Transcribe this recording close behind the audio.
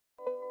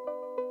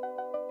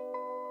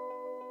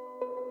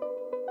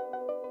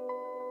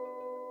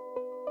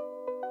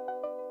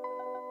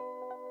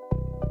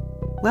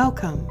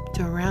Welcome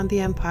to Around the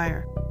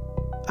Empire.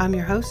 I'm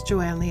your host,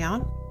 Joanne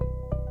Leon,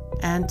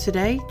 and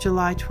today,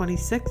 July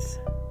 26,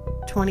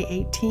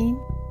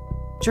 2018,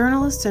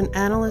 journalist and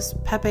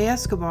analyst Pepe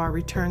Escobar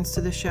returns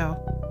to the show.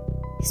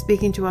 He's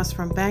speaking to us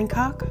from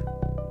Bangkok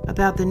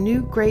about the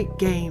new great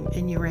game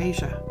in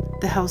Eurasia,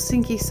 the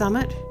Helsinki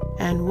summit,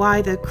 and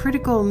why the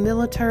critical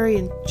military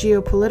and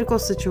geopolitical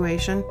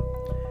situation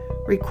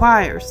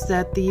requires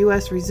that the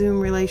U.S. resume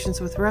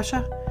relations with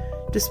Russia,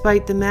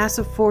 despite the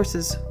massive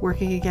forces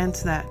working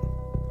against that.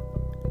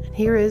 And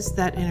here is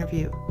that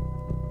interview.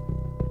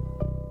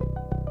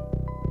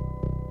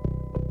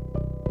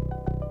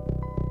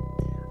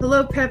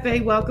 Hello,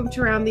 Pepe. Welcome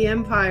to Around the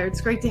Empire. It's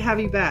great to have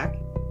you back.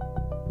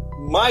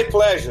 My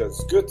pleasure.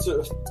 It's good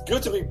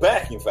to be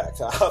back, in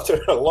fact,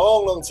 after a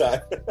long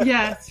time.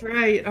 Yes,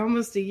 right.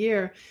 Almost a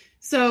year.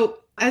 So,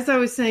 as I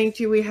was saying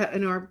to you, we had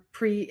in our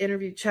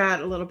pre-interview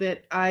chat a little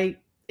bit, I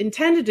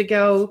intended to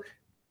go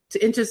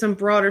into some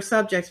broader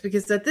subjects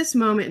because at this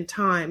moment in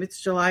time,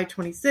 it's July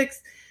 26th.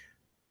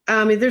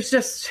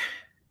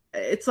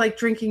 It's like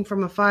drinking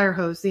from a fire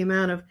hose, the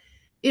amount of,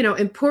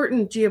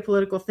 important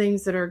geopolitical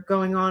things that are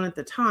going on at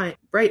the time,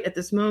 right at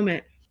this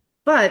moment.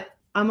 But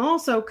I'm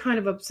also kind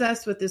of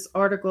obsessed with this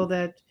article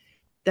that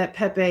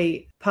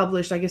Pepe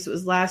published, I guess it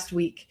was last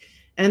week.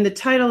 And the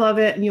title of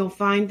it, and you'll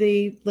find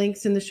the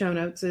links in the show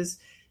notes,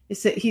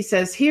 he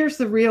says, here's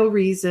the real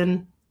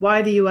reason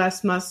why the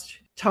U.S. must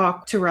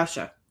talk to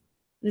Russia.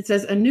 It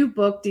says, a new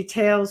book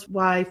details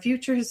why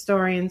future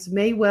historians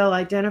may well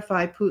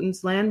identify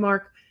Putin's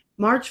landmark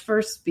March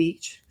 1st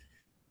speech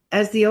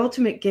as the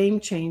ultimate game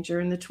changer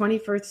in the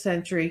 21st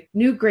century,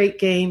 new great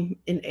game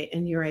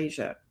in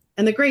Eurasia.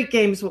 And the great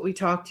game is what we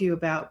talked to you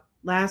about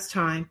last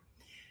time.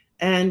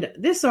 And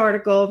this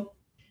article,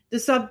 the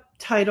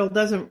subtitle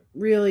doesn't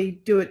really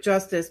do it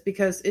justice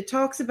because it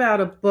talks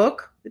about a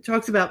book. It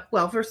talks about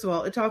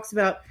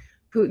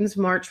Putin's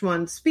March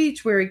 1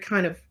 speech where he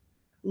kind of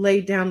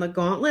laid down the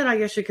gauntlet, I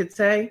guess you could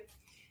say.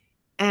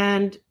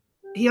 And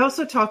he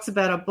also talks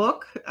about a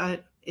book.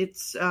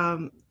 It's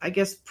I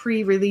guess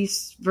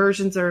pre-release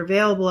versions are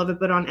available of it,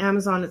 but on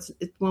Amazon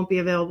it won't be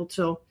available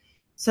till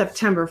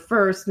September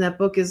 1st. And that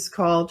book is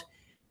called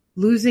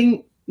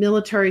Losing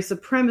Military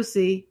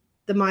Supremacy,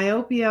 The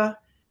Myopia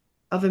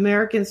of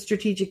American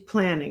Strategic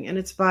Planning. And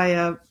it's by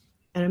an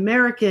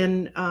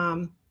American,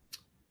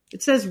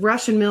 it says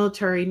Russian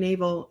military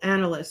naval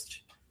analyst,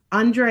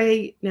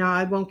 Andrei, now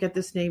I won't get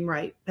this name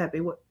right, Pepe.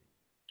 What?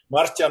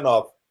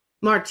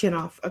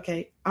 Martyanov.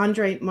 Okay.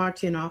 Andrei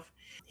Martyanov.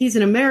 He's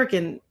an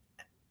American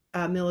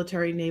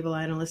military naval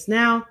analyst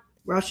now,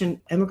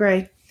 Russian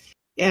emigre.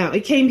 Yeah,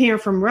 he came here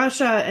from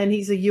Russia, and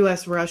he's a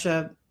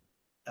U.S.-Russia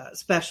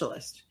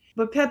specialist.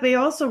 But Pepe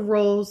also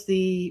rolls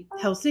the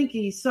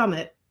Helsinki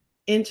summit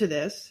into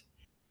this.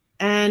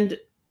 And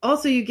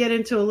also you get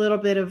into a little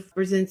bit of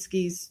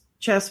Brzezinski's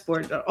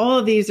chessboard. All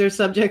of these are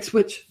subjects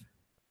which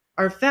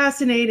are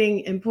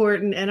fascinating,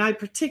 important, and I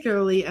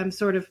particularly am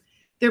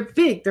they're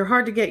big. They're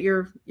hard to get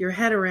your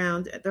head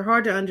around. They're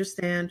hard to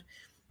understand.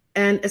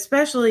 And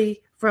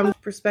especially from the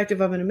perspective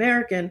of an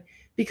American,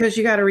 because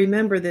you got to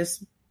remember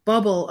this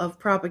bubble of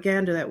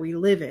propaganda that we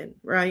live in,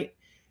 right?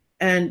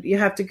 And you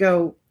have to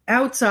go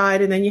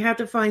outside, and then you have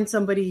to find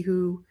somebody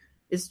who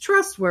is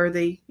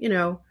trustworthy,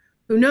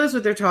 who knows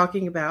what they're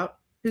talking about,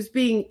 who's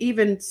being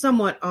even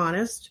somewhat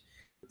honest.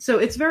 So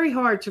it's very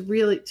hard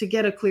to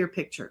get a clear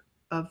picture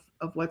of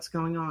what's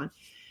going on.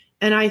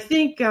 And I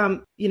think,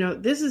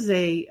 this is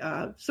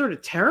a sort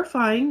of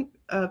terrifying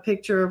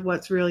picture of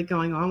what's really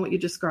going on, what you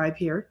describe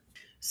here.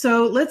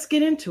 So let's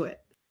get into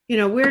it.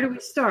 Where do we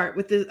start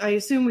with this? I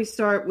assume we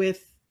start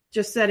with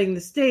just setting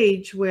the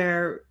stage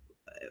where,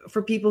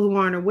 for people who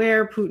aren't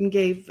aware, Putin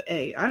gave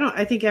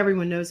I think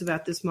everyone knows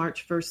about this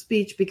March 1st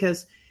speech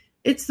because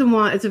it's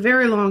a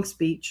very long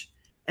speech.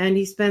 And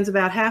he spends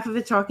about half of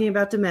it talking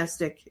about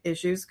domestic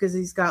issues because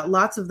he's got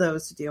lots of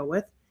those to deal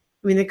with.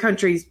 I mean, the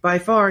country's by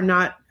far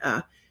not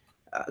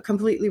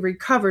completely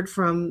recovered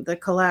from the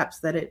collapse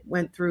that it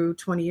went through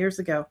 20 years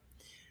ago.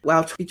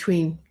 Well,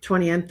 between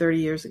 20 and 30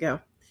 years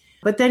ago.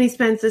 But then he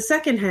spends the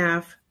second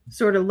half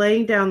sort of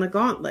laying down the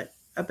gauntlet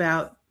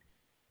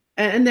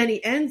and then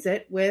he ends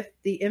it with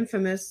the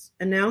infamous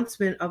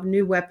announcement of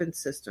new weapon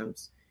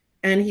systems.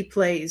 And he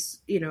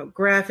plays,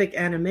 graphic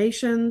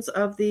animations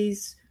of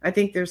these. I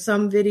think there's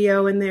some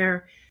video in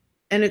there,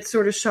 and it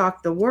sort of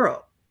shocked the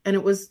world. And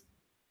it was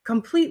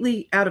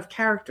completely out of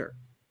character,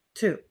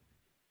 too.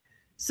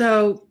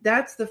 So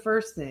that's the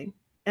first thing.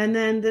 And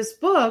then this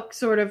book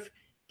sort of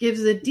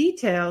gives the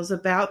details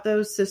about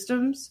those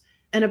systems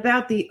and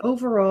about the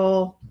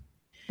overall,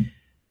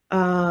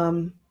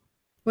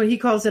 what he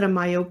calls it a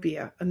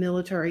myopia, a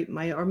military,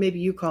 or maybe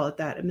you call it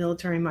that, a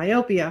military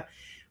myopia,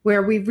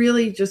 where we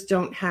really just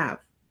don't have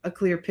a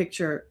clear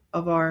picture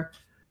of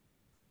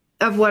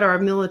what our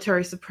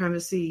military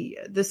supremacy,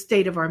 the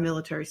state of our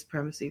military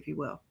supremacy, if you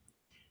will.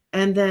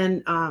 And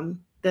then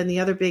the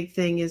other big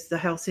thing is the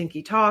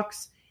Helsinki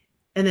talks,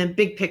 and then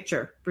big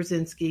picture,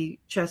 Brzezinski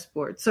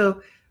chessboard.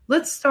 So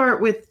let's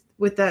start with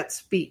with that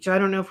speech? I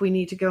don't know if we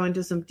need to go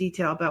into some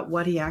detail about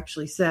what he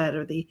actually said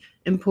or the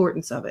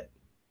importance of it.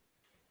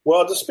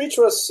 Well, the speech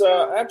was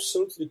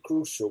absolutely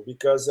crucial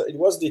because it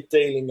was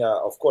detailing,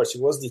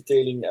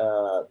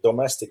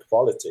 domestic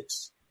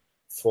politics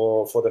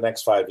for the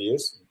next 5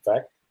 years, in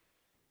fact.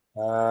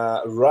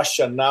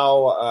 Russia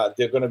now,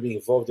 they're going to be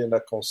involved in a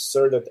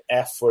concerted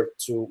effort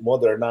to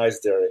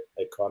modernize their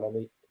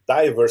economy,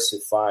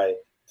 diversify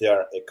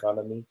their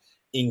economy,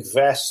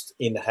 invest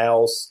in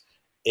health,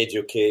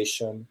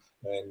 education,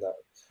 and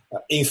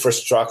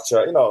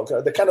infrastructure,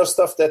 the kind of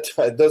stuff that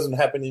doesn't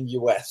happen in the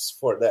US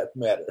for that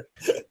matter.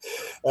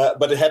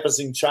 But it happens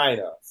in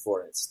China,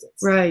 for instance.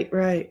 Right.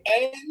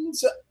 And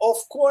of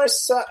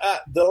course,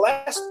 the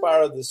last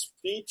part of the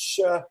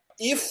speech,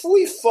 if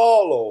we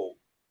follow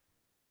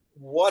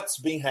what's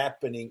been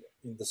happening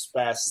in this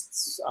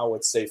past, I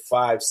would say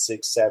 5,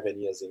 6, 7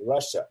 years in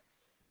Russia,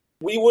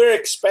 we were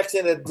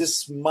expecting that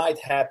this might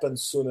happen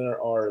sooner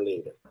or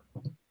later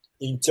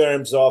in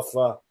terms of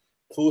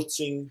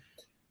Putin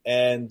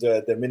and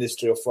the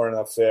Ministry of Foreign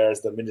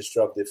Affairs, the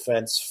Ministry of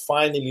Defense,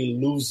 finally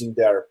losing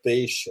their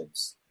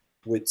patience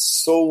with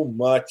so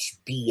much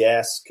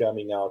BS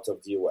coming out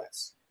of the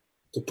US,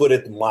 to put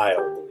it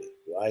mildly,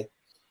 right?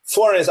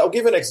 For instance, I'll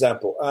give an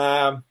example.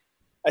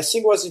 I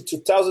think it was in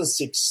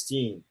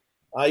 2016,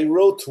 I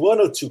wrote 1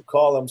 or 2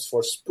 columns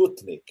for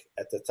Sputnik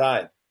at the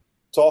time,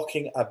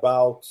 talking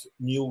about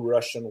new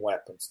Russian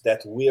weapons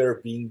that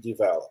were being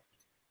developed.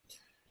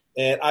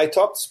 And I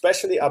talked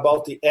especially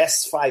about the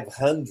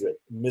S-500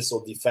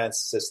 missile defense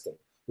system,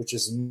 which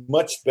is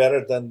much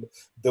better than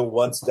the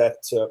ones that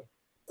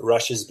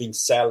Russia's been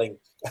selling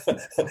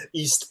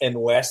east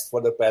and west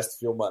for the past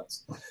few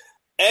months.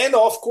 And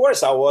of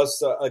course, I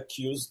was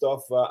accused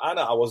of,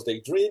 I was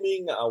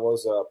daydreaming, I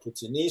was a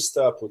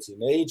Putinista,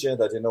 Putin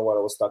agent, I didn't know what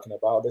I was talking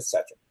about,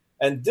 etc.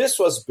 And this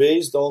was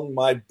based on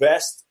my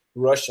best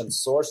Russian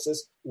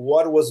sources,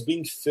 what was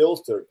being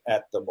filtered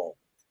at the moment.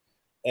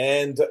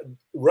 And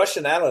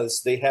Russian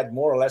analysts, they had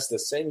more or less the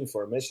same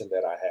information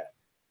that I had.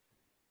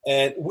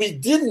 And we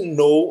didn't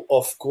know,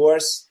 of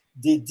course,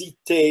 the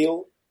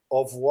detail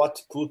of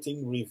what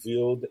Putin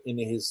revealed in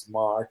his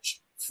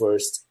March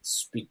 1st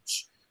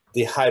speech.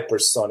 The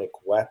hypersonic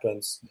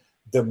weapons,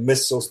 the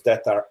missiles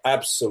that are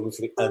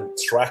absolutely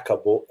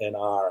untrackable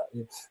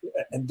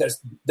and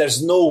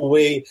there's no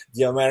way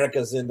the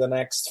Americans in the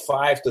next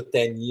 5 to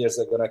 10 years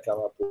are going to come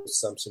up with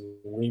something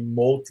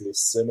remotely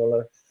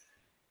similar.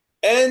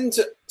 And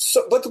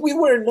so, but we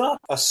were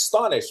not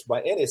astonished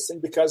by anything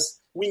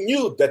because we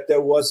knew that there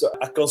was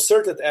a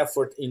concerted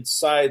effort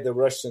inside the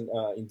Russian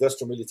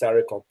industrial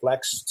military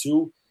complex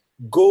to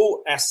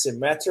go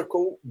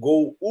asymmetrical,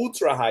 go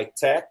ultra high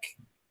tech,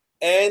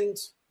 and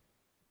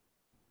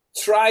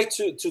try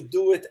to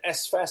do it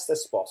as fast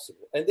as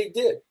possible. And they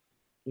did.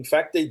 In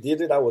fact, they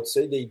did it, I would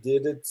say they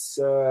did it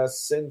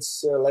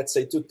since, let's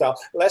say, 2000,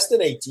 less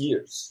than 8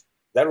 years.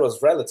 That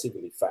was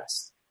relatively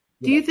fast.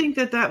 Do you think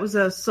that was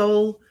a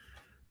sole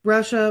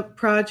Russia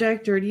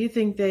project, or do you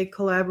think they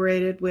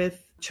collaborated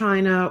with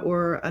China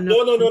or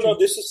another? No.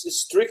 This is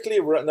strictly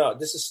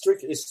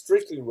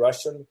strictly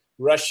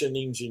Russian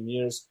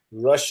engineers,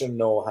 Russian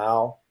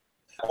know-how.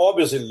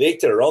 Obviously,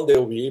 later on, they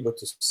will be able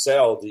to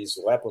sell these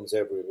weapons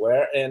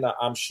everywhere, and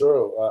I'm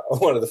sure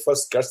one of the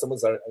first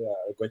customers are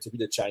going to be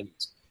the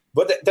Chinese.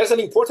 But there's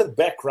an important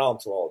background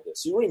to all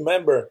this. You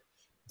remember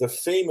the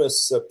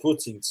famous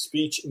Putin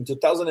speech in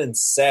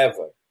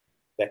 2007,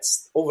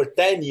 that's over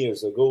 10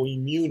 years ago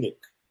in Munich,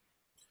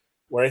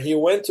 where he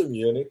went to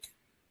Munich.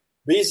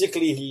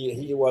 Basically,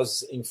 he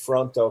was in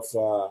front of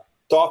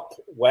top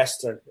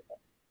Western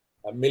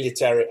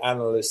military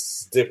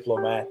analysts,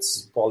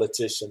 diplomats,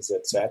 politicians,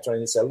 etc.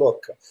 And he said,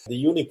 look,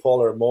 the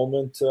unipolar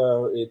moment,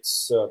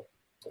 it's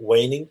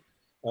waning.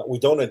 We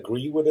don't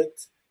agree with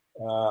it.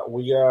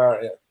 We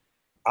are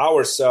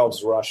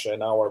ourselves, Russia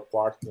and our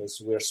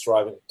partners, we're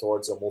striving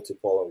towards a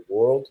multipolar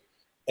world.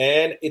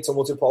 And it's a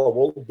multipolar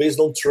world based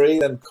on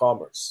trade and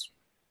commerce.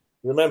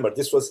 Remember,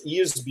 this was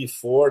years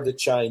before the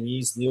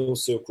Chinese New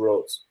Silk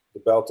Road, the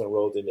Belt and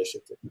Road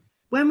Initiative.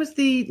 When was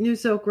the New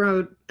Silk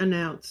Road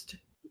announced?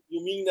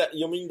 You mean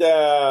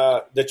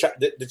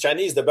the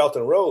Chinese, the Belt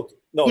and Road?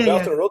 No,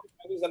 Belt and Road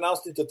was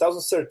announced in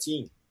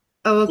 2013.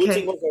 Oh,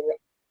 okay.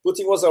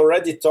 Putin was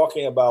already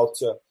talking about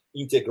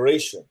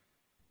integration.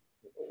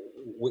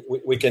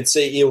 We can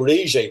say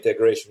Eurasia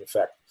integration, in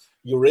fact.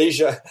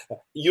 Eurasia,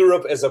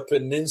 Europe as a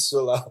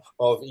peninsula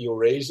of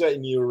Eurasia,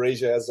 and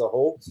Eurasia as a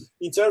whole,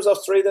 in terms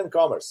of trade and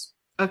commerce.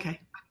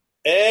 Okay.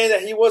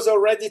 And he was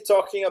already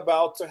talking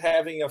about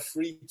having a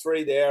free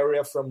trade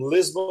area from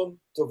Lisbon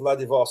to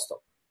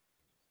Vladivostok,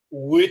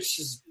 which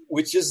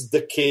is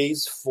the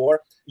case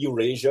for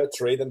Eurasia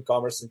trade and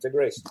commerce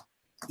integration.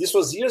 This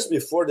was years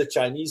before the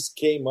Chinese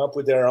came up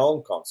with their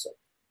own concept,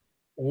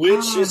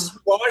 which is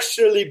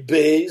partially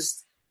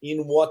based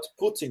in what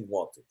Putin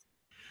wanted.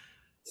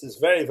 This is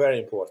very, very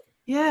important.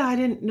 Yeah, I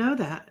didn't know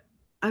that.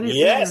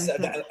 Yes,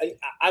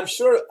 I'm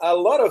sure a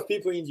lot of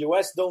people in the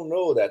US don't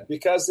know that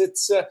because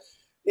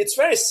it's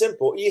very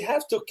simple. You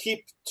have to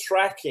keep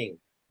tracking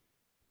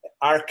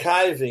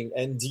archiving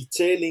and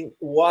detailing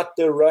what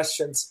the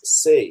Russians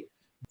say.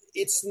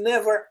 It's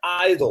never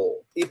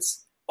idle.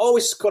 It's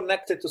always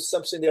connected to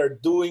something they are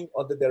doing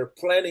or that they're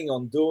planning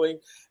on doing.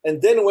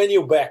 And then when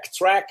you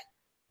backtrack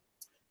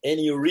and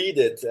you read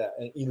it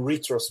in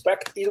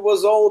retrospect, it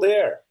was all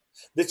there.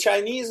 The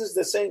Chinese is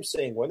the same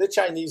thing. When the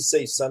Chinese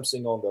say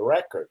something on the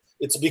record,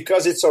 it's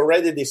because it's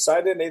already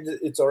decided and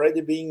it's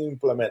already being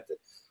implemented.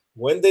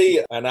 When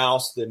they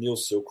announced the New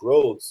Silk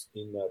Roads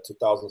in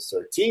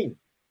 2013,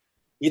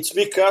 it's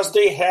because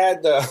they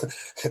had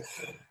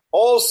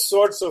all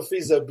sorts of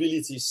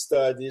feasibility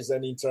studies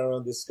and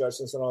internal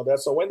discussions and all that.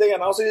 So when they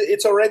announced it,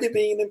 it's already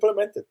being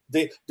implemented.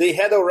 They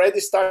had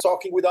already started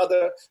talking with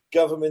other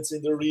governments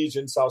in the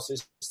region,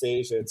 Southeast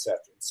Asia, etc.,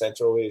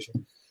 Central Asia.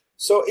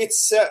 So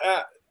it's,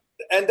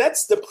 and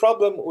that's the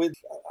problem with,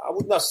 I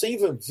would not say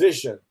even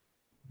vision,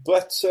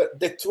 but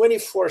the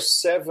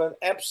 24/7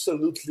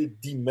 absolutely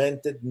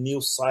demented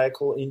news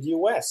cycle in the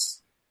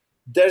US.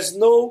 There's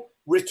no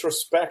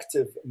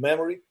retrospective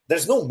memory.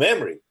 There's no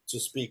memory to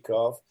speak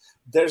of.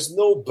 There's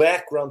no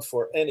background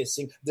for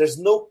anything. There's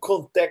no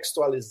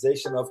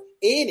contextualization of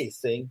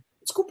anything.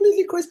 It's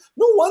completely crazy.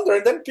 No wonder.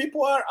 And then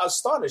people are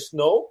astonished.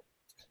 No,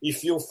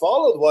 if you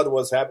followed what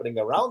was happening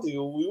around you,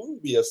 you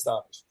wouldn't be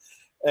astonished.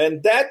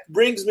 And that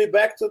brings me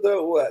back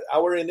to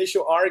our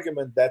initial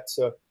argument that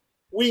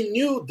we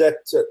knew that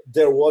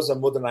there was a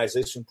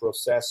modernization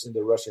process in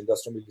the Russian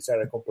industrial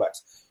military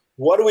complex.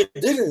 What we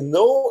didn't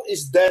know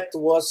is that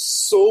was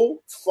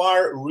so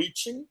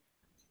far-reaching,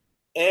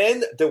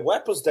 and the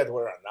weapons that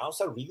were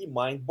announced are really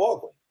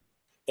mind-boggling.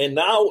 And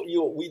now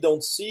we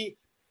don't see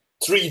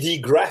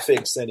 3D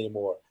graphics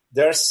anymore.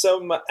 There are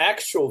some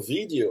actual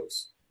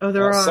videos. Oh,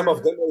 there are. Some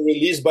of them were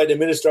released by the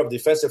Minister of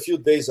Defense a few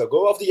days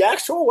ago of the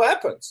actual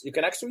weapons. You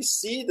can actually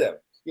see them,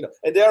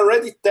 and they're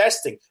already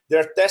testing.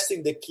 They're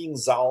testing the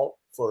Kinzhal,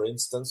 for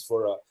instance,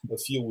 for a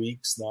few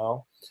weeks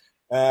now.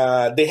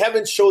 They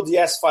haven't showed the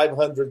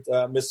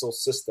S-500 missile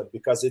system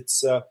because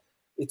it's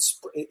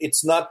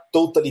not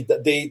totally.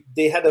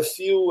 They had a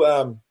few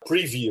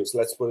previews,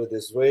 let's put it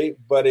this way,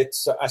 but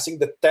it's. I think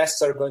the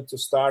tests are going to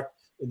start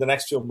in the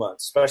next few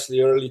months,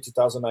 especially early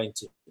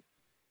 2019.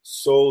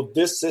 So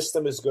this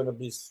system is going to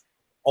be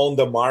on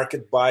the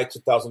market by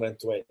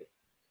 2020.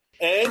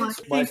 And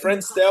my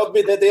friends tell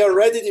me that they are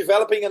already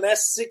developing an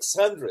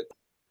S-600.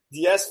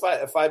 The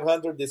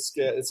S-500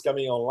 is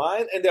coming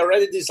online, and they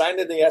already designed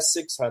the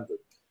S-600.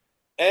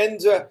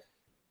 And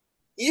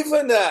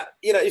even,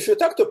 if you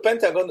talk to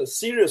Pentagon,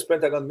 serious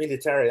Pentagon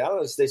military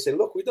analysts, they say,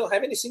 look, we don't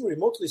have anything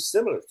remotely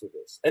similar to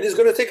this. And it's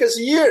going to take us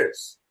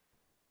years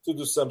to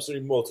do something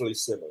remotely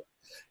similar.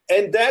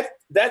 And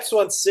that's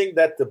one thing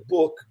that the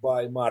book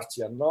by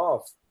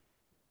Martyanov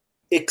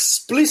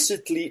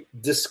explicitly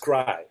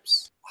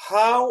describes.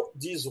 How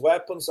these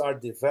weapons are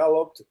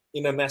developed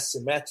in an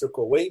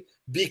asymmetrical way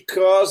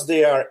because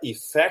they are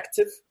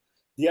effective,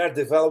 they are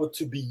developed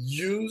to be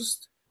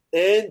used,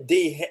 and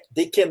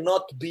it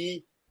cannot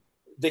be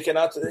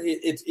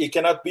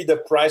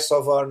the price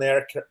of an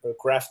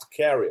aircraft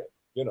carrier,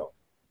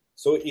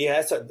 So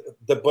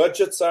the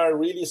budgets are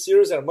really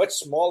serious and much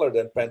smaller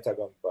than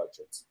Pentagon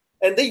budgets.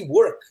 And they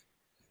work.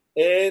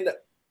 And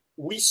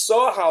we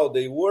saw how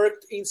they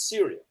worked in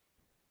Syria.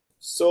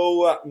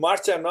 So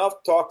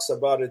Martyanov talks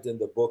about it in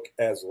the book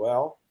as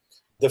well.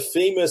 The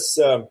famous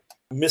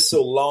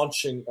missile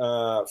launching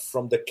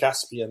from the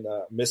Caspian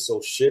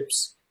missile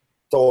ships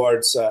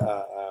towards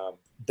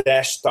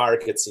Daesh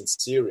targets in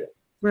Syria.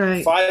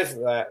 Right.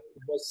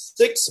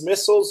 6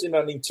 missiles in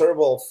an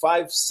interval of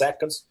 5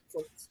 seconds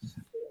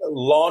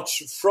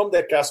launched from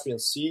the Caspian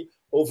Sea,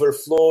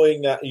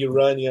 overflowing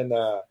Iranian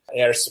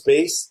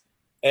airspace,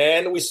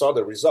 and we saw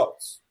the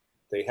results.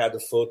 They had the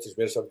footage,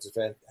 Minister of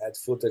Defense had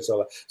footage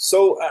of it.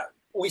 So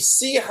we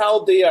see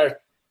how they are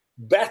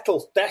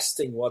battle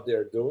testing what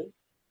they're doing.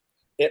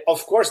 And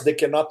of course, they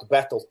cannot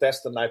battle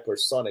test an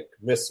hypersonic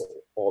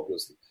missile,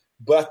 obviously.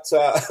 But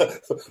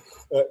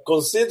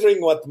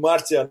considering what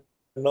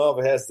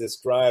Martyanov has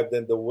described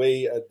and the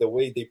way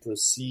they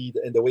proceed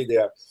and the way they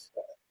are,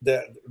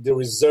 the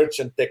research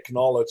and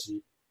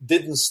technology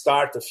didn't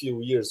start a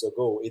few years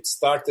ago. It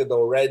started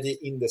already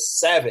in the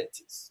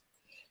 70s.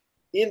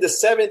 In the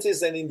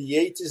 70s and in the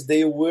 80s,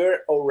 they were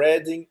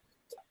already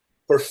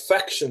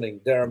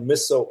perfectioning their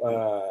missile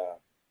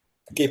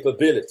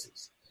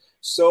capabilities.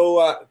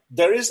 So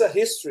there is a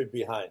history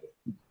behind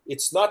it.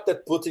 It's not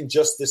that Putin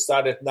just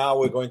decided now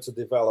we're going to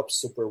develop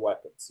super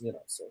weapons,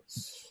 So,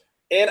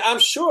 and I'm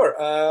sure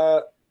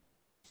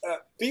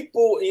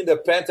people in the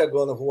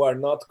Pentagon who are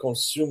not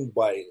consumed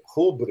by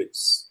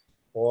hubris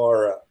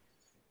or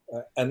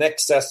an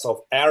excess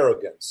of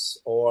arrogance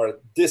or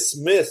this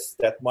myth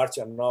that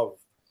Martyanov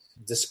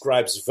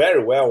describes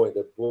very well in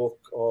the book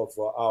of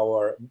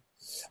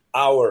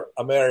our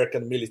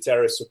American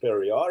military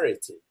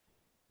superiority,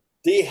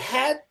 they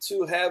had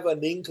to have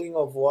an inkling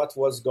of what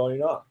was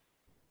going on.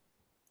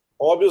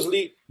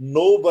 Obviously,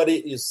 nobody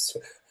is,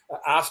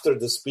 after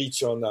the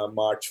speech on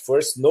March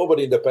 1st,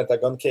 nobody in the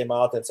Pentagon came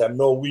out and said,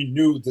 no, we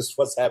knew this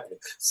was happening.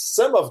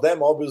 Some of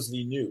them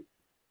obviously knew,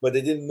 but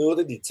they didn't know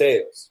the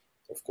details.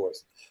 of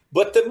course.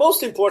 But the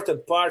most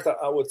important part,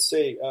 I would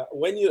say,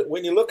 when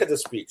you look at the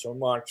speech on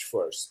March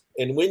 1st,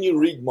 and when you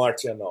read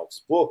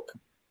Martyanov's book,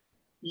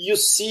 you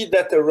see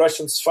that the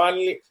Russians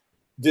finally,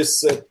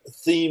 this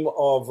theme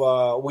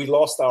of we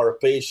lost our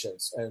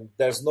patience and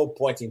there's no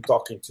point in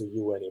talking to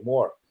you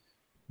anymore.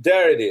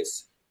 There it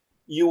is.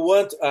 You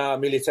want a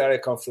military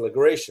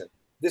conflagration.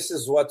 This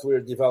is what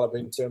we're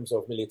developing in terms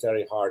of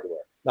military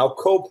hardware. Now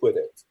cope with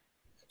it.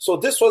 So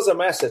this was a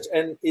message,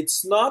 and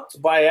it's not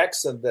by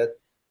accident that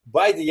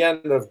by the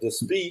end of the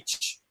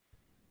speech,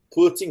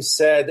 Putin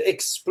said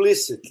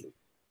explicitly,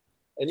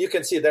 and you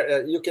can see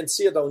that you can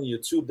see it on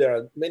YouTube. There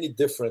are many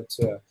different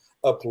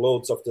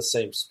uploads of the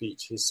same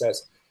speech. He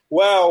says,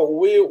 "Well,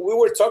 we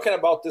were talking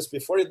about this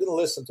before. You didn't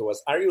listen to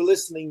us. Are you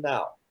listening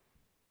now?"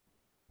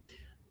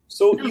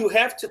 So you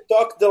have to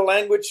talk the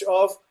language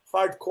of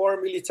hardcore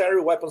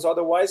military weapons.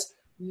 Otherwise,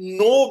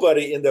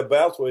 nobody in the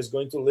Beltway is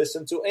going to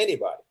listen to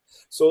anybody.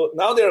 So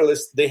now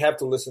they have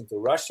to listen to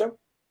Russia.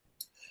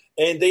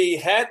 And they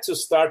had to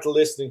start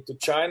listening to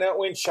China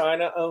when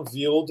China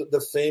unveiled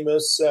the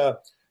famous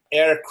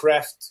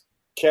aircraft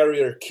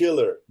carrier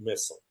killer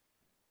missile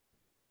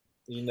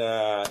in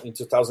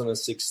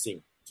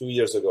 2016, 2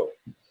 years ago.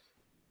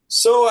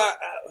 So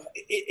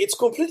it's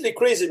completely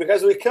crazy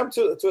because we come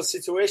to a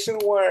situation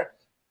where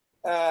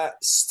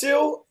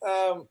still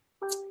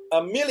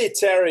a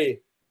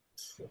military,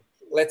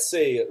 let's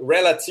say,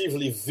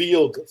 relatively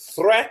veiled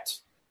threat,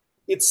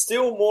 it's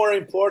still more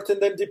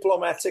important than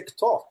diplomatic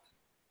talk.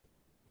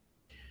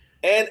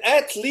 And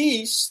at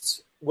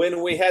least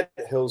when we had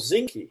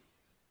Helsinki,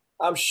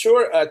 I'm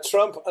sure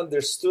Trump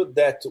understood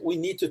that we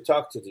need to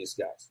talk to these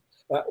guys.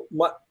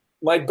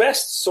 My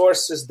best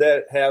sources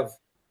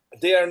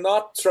they are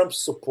not Trump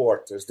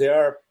supporters. They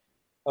are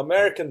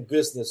American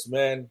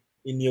businessmen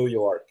in New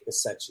York,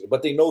 essentially.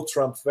 But they know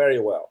Trump very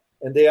well.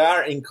 And they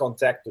are in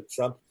contact with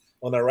Trump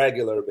on a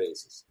regular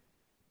basis.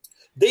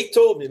 They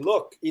told me,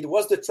 look, it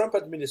was the Trump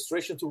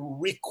administration who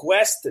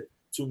requested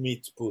to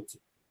meet Putin.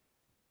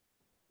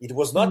 It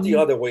was not the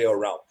other way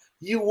around.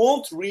 You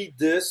won't read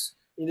this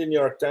in the New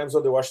York Times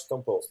or the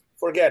Washington Post.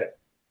 Forget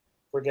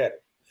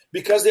it.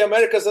 Because the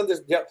Americans,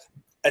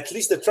 at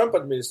least the Trump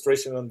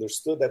administration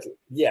understood that,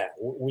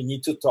 we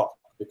need to talk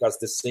because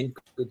this thing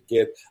could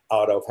get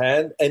out of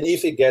hand. And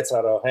if it gets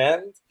out of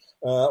hand,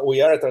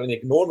 we are at an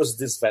enormous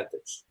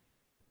disadvantage.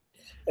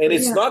 And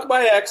it's not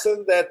by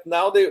accident that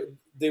now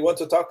they want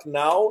to talk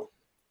now,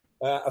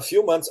 a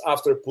few months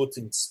after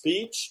Putin's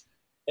speech,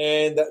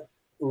 and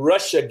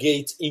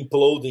Russiagate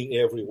imploding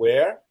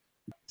everywhere.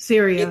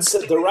 Syria. It's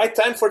the right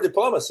time for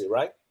diplomacy,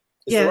 right?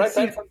 It's the right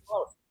time for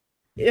diplomacy.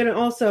 And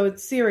also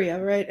it's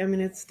Syria, right? I mean,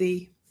 it's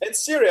the... And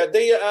Syria,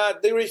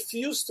 they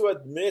refused to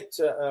admit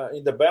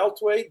in the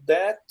Beltway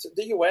that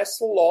the U.S.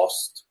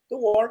 lost the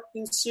war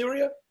in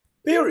Syria,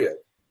 period.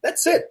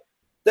 That's it.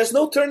 There's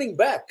no turning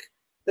back.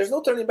 There's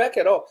no turning back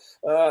at all.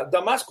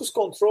 Damascus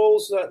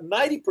controls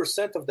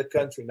 90% of the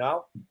country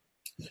now.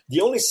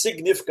 The only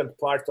significant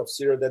part of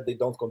Syria that they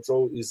don't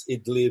control is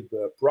Idlib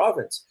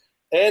province.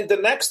 And the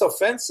next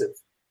offensive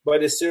by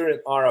the Syrian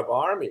Arab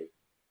army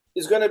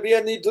is going to be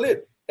in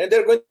Idlib. And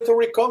they're going to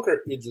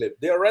reconquer Idlib.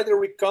 They already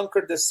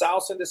reconquered the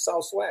south and the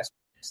southwest.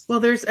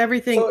 Well, there's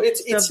everything. So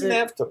it's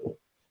inevitable.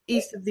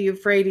 East of the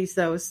Euphrates,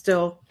 though, is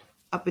still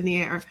up in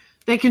the air.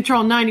 They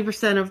control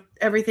 90% of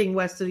everything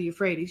west of the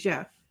Euphrates,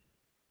 yeah.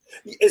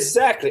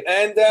 Exactly.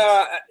 And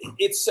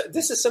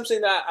this is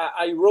something that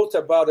I wrote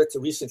about it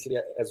recently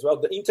as well,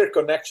 the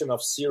interconnection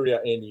of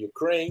Syria and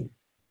Ukraine,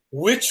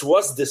 which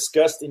was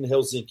discussed in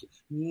Helsinki.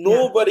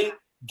 Nobody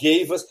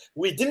gave us,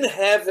 we didn't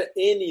have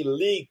any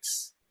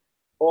leaks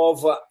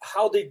of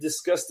how they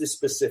discussed the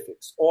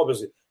specifics.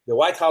 Obviously, the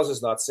White House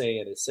is not saying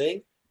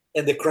anything,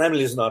 and the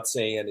Kremlin is not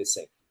saying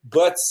anything.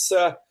 But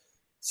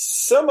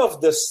some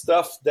of the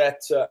stuff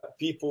that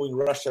people in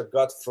Russia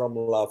got from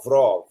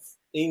Lavrov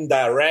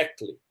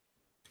indirectly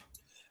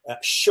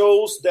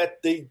shows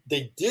that they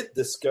did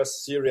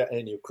discuss Syria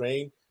and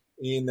Ukraine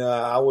in,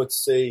 I would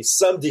say,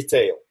 some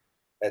detail,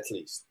 at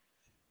least.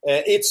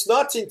 It's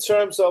not in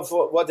terms of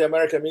what the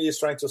American media is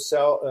trying to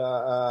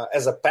sell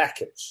as a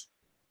package.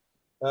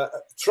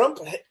 Trump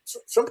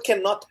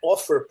cannot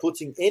offer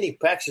Putin any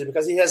package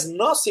because he has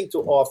nothing to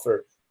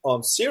offer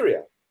on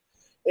Syria.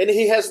 And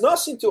he has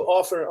nothing to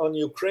offer on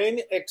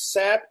Ukraine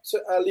except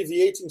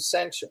alleviating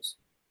sanctions.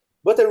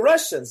 But the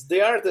Russians, they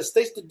are the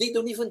states that they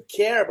don't even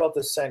care about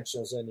the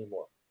sanctions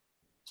anymore.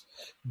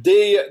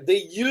 They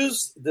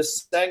use the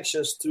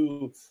sanctions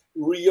to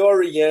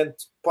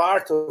reorient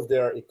part of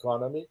their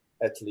economy,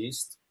 at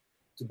least,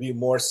 to be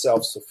more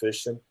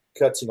self-sufficient,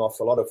 cutting off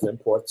a lot of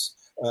imports,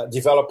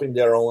 developing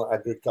their own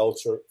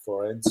agriculture,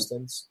 for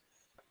instance.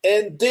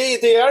 And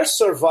they are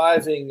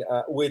surviving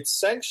with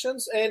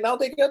sanctions, and now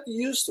they got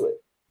used to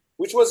it,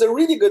 which was a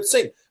really good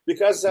thing,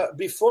 because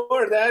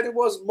before that it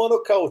was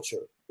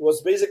monoculture. It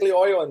was basically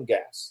oil and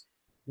gas.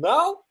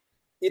 Now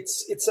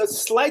it's a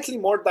slightly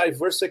more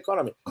diverse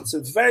economy. It's a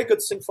very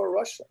good thing for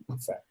Russia, in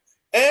fact.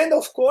 And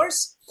of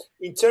course,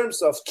 in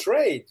terms of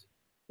trade,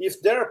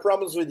 if there are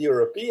problems with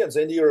Europeans,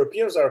 and the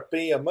Europeans are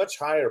paying a much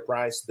higher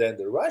price than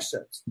the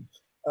Russians,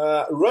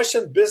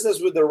 Russian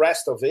business with the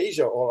rest of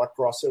Asia or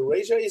across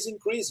Eurasia is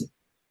increasing.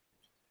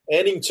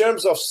 And in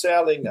terms of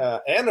selling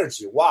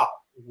energy, wow,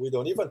 we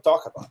don't even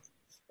talk about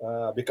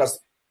it. Because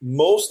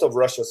most of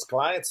Russia's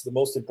clients, the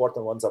most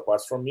important ones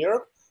apart from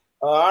Europe,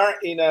 are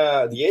in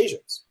the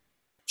Asians.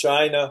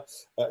 China,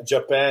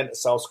 Japan,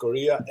 South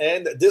Korea.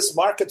 And this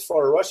market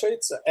for Russia,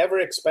 it's ever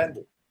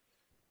expanding.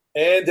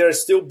 And they're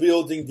still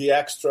building the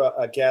extra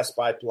gas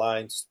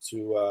pipelines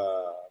to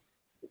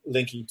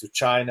linking to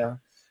China.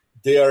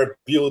 They are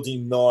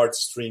building Nord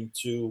Stream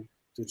 2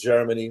 to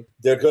Germany.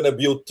 They're going to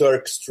build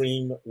Turk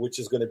Stream, which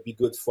is going to be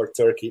good for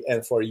Turkey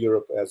and for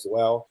Europe as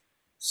well.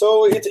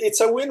 So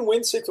it's a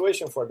win-win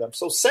situation for them.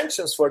 So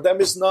sanctions for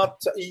them is not,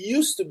 it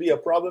used to be a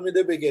problem in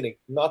the beginning,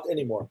 not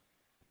anymore.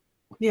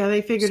 Yeah,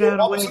 they figured out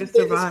a way to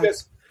survive.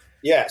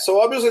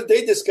 So obviously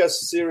they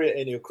discussed Syria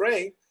and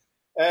Ukraine.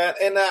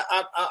 And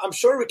I'm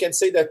sure we can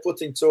say that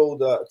Putin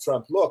told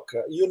Trump, look,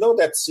 you know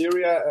that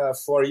Syria,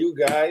 for you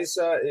guys,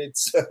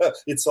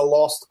 it's a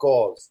lost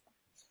cause.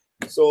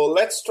 So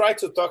let's try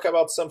to talk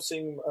about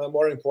something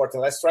more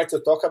important. Let's try to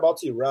talk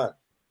about Iran,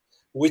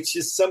 which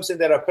is something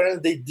that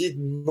apparently they did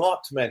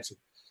not mention.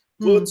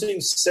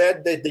 Putin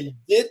said that they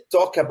did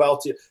talk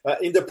about it.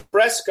 In the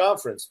press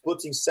conference,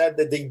 Putin said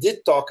that they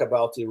did talk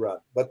about Iran,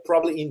 but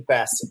probably in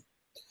passing.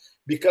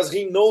 Because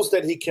he knows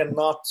that he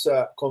cannot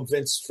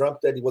convince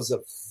Trump that it was a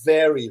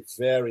very,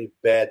 very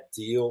bad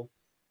deal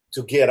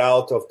to get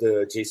out of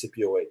the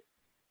JCPOA.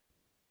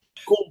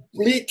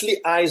 Completely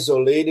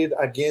isolated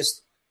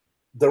against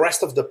the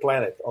rest of the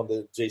planet on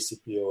the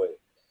JCPOA.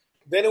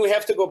 Then we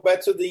have to go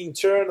back to the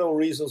internal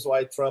reasons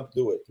why Trump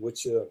do it,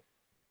 which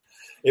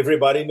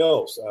everybody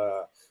knows.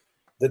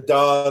 The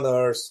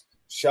donors,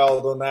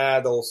 Sheldon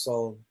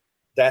Adelson,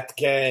 that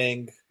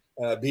gang,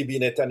 Bibi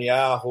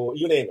Netanyahu,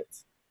 you name it.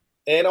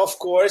 And, of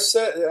course,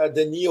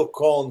 the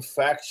neocon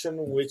faction,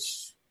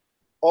 which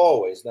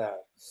always now,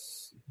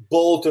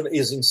 Bolton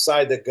is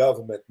inside the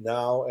government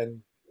now,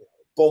 and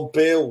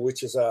Pompeo,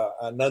 which is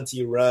an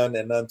anti-Iran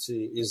and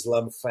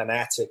anti-Islam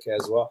fanatic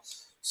as well.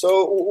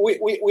 So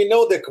we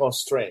know the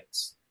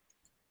constraints.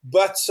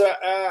 But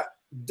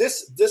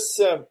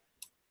this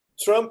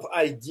Trump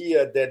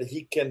idea that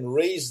he can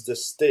raise the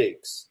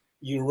stakes,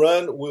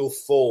 Iran will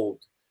fold,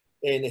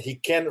 and he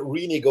can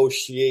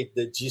renegotiate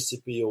the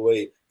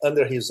JCPOA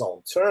under his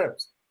own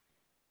terms,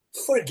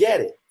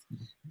 forget it.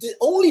 The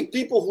only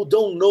people who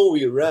don't know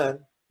Iran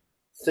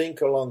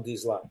think along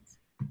these lines.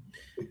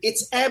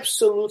 It's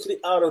absolutely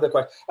out of the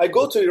question. I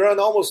go to Iran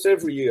almost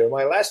every year.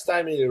 My last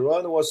time in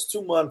Iran was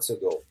 2 months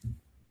ago.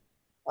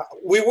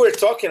 We were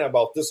talking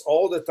about this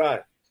all the time.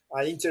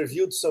 I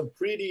interviewed some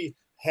pretty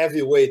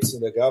heavyweights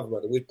in the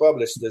government. We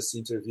published these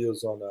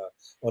interviews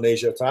on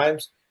Asia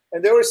Times.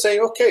 And they were saying,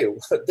 okay,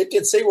 they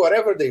can say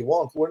whatever they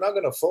want. We're not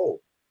going to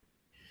fold.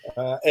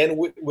 And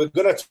we're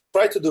going to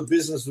try to do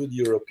business with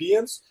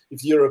Europeans. If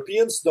the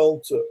Europeans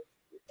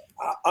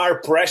are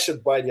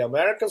pressured by the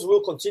Americans,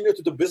 we'll continue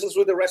to do business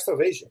with the rest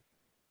of Asia.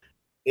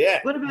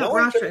 Yeah. What about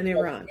Russia and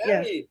Iran?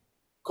 Very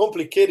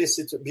complicated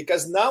situation,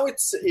 because now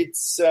it's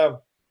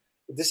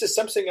this is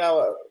something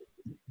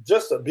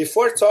just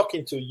before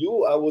talking to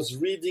you, I was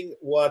reading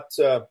what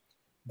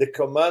the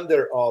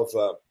commander of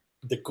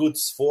the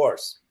Quds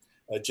Force,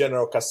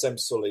 General Qasem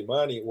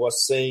Soleimani,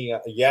 was saying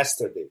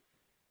yesterday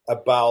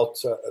about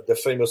the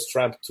famous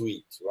Trump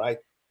tweet, right?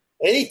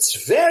 And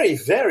it's very,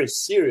 very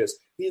serious.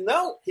 He's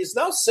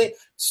now saying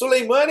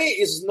Soleimani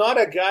is not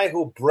a guy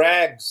who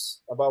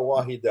brags about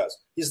what he does.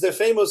 He's the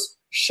famous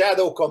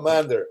shadow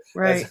commander,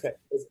 right,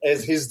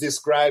 as he's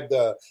described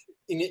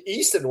in the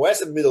East and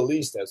West and Middle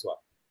East as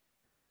well.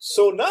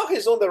 So now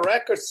he's on the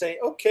record saying,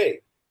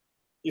 okay,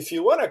 if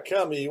you want to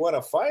come and you want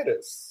to fight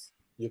us,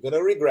 you're going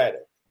to regret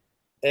it.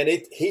 And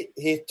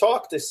he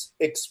talked this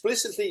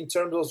explicitly in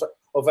terms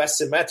of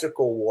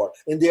asymmetrical war,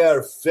 and they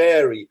are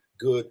very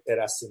good at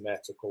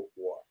asymmetrical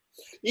war.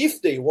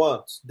 If they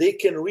want, they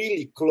can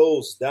really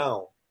close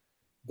down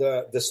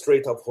the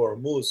Strait of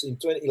Hormuz in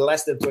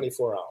less than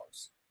 24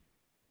 hours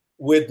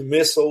with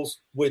missiles,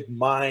 with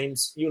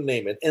mines, you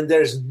name it. And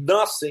there's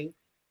nothing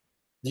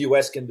the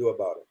U.S. can do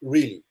about it,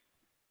 really.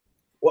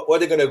 What are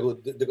they going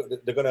to do?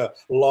 They're going to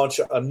launch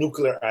a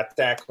nuclear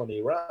attack on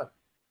Iran.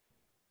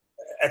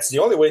 That's the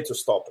only way to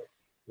stop it.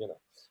 You know,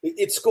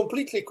 it's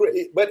completely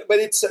crazy. But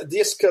it's the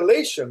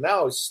escalation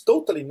now is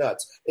totally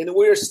nuts, and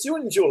we're still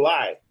in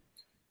July.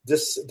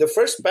 The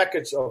first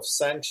package of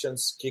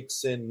sanctions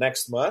kicks in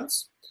next month,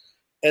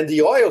 and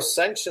the oil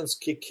sanctions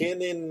kick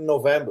in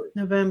November.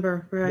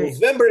 November, right?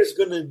 November is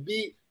going to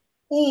be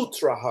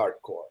ultra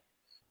hardcore,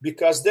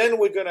 because then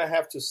we're going to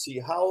have to see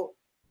how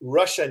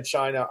Russia and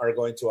China are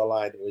going to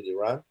align with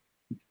Iran,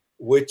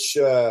 which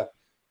they're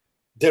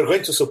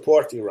going to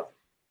support Iran.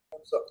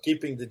 So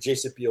keeping the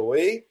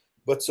JCPOA,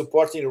 but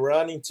supporting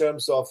Iran in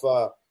terms of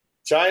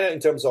China, in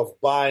terms of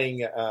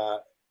buying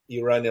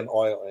Iranian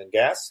oil and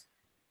gas,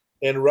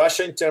 and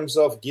Russia in terms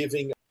of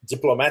giving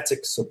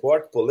diplomatic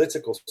support,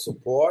 political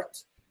support,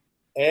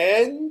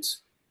 and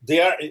they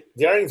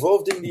are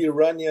involved in the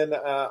Iranian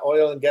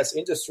oil and gas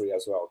industry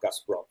as well,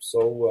 Gazprom.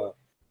 So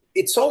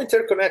it's all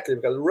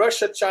interconnected because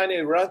Russia, China,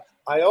 Iran.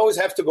 I always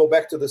have to go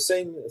back to the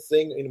same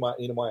thing in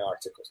my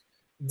articles.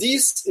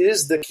 This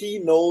is the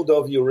keynote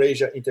of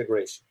Eurasia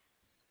integration.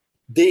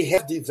 They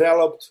have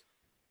developed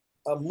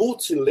a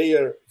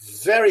multi-layer,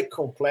 very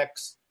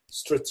complex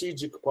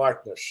strategic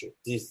partnership,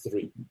 these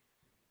three.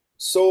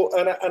 So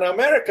an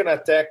American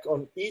attack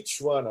on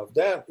each one of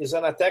them is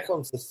an attack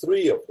on the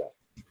three of them.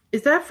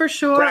 Is that for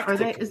sure?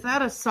 Is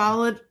that a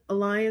solid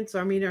alliance?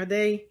 I mean, are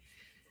they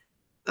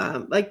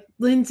like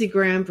Lindsey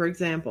Graham, for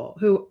example,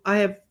 who I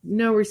have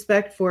no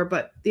respect for,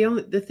 but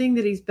the thing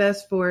that he's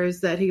best for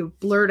is that he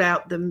blurt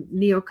out the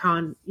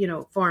neocon,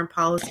 foreign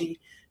policy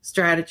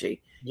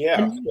strategy.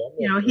 Yeah, and,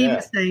 he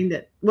was saying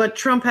that what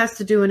Trump has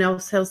to do in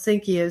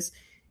Helsinki is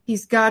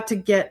he's got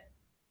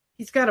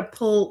to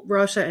pull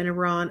Russia and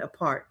Iran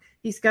apart.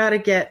 He's got to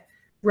get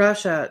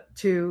Russia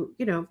to,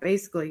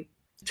 basically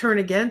turn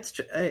against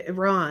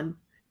Iran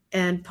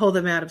and pull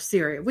them out of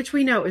Syria, which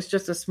we know is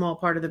just a small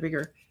part of the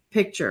bigger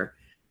picture.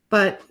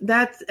 But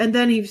and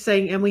then he's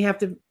saying, and we have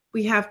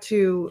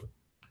to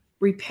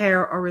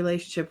repair our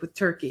relationship with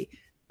Turkey.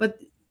 But,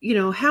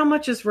 how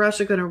much is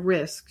Russia going to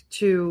risk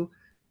to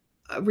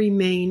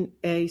remain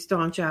a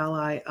staunch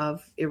ally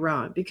of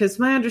Iran? Because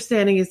my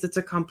understanding is it's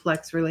a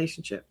complex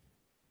relationship.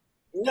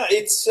 No,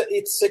 it's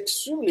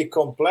extremely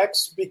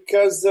complex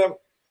because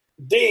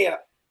the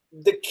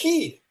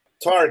key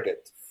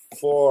target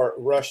for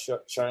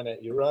Russia, China,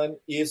 Iran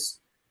is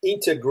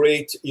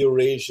integrate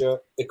Eurasia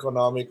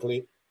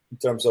economically in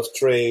terms of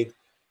trade,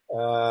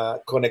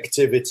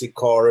 connectivity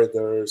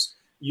corridors,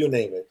 you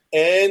name it.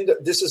 And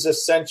this is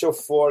essential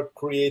for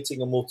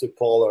creating a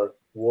multipolar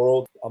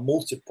world, a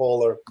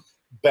multipolar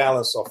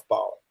balance of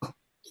power.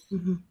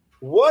 Mm-hmm.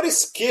 What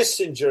is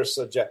Kissinger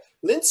suggest?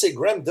 Lindsey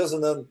Graham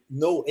doesn't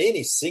know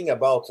anything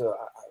about,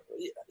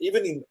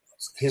 even in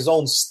his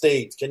own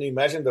state. Can you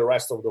imagine the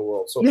rest of the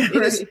world? So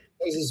this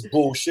is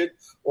bullshit,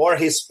 or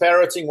he's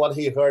parroting what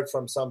he heard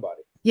from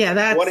somebody. Yeah,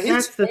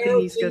 that's the thing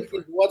he's good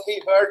for. Is what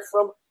he heard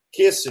from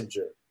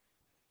Kissinger.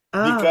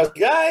 Oh. Because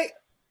guy,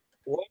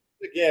 once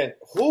again,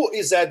 who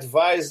is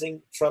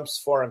advising Trump's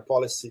foreign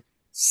policy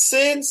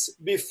since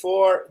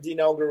before the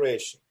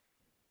inauguration?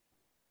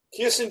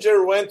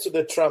 Kissinger went to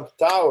the Trump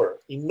Tower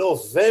in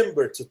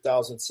November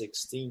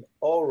 2016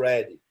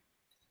 already.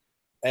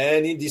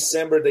 And in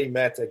December, they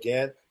met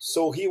again.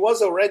 So he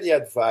was already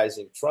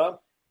advising Trump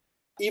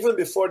even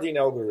before the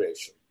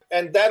inauguration.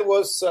 And that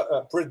was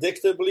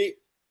predictably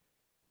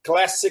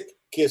classic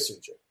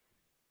Kissinger.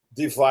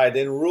 Divide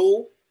and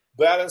rule,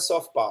 balance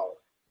of power.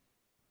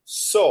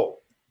 So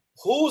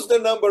who's the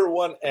number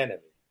one enemy?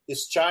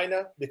 Is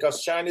China,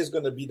 because China is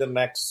going to be the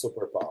next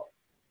superpower.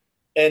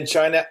 And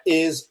China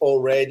is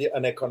already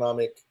an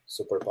economic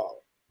superpower.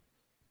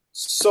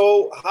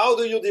 So how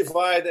do you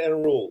divide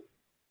and rule?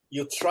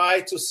 You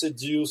try to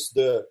seduce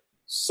the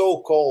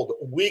so-called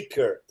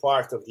weaker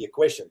part of the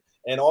equation.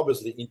 And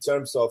obviously, in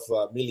terms of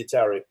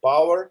military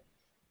power,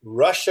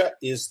 Russia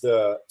is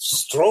the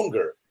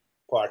stronger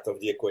part of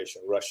the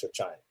equation, Russia,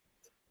 China.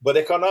 But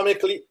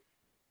economically,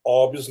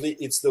 obviously,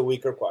 it's the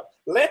weaker part.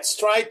 Let's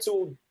try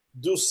to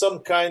do some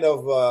kind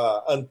of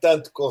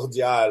entente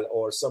cordiale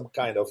or some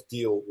kind of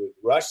deal with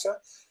Russia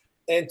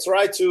and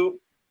try to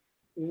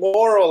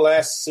more or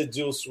less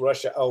seduce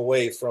Russia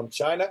away from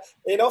China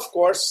and, of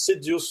course,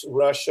 seduce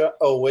Russia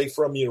away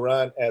from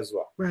Iran as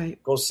well. Right.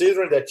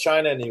 Considering that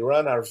China and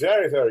Iran are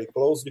very, very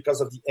close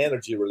because of the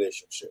energy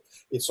relationship.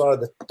 It's one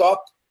of the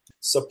top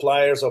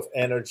suppliers of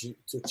energy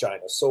to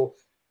China. So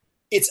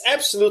it's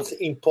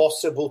absolutely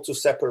impossible to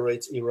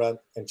separate Iran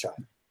and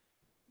China.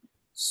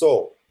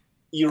 So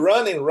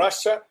Iran and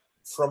Russia,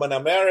 from an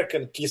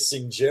American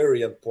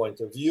Kissingerian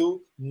point of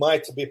view,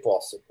 might be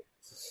possible.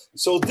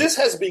 So this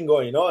has been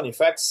going on, in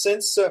fact,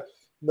 since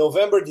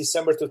November,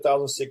 December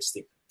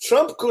 2016.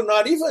 Trump could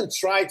not even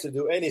try to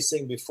do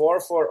anything before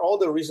for all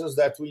the reasons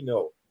that we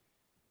know.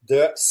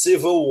 The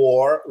civil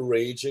war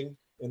raging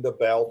in the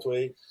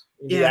Beltway,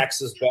 in the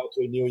Access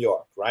Beltway, New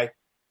York, right?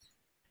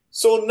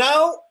 So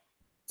now,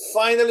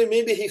 finally,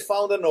 maybe he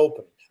found an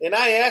opening. And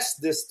I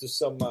asked this to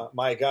some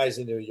my guys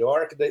in New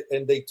York,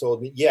 and they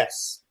told me,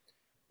 yes,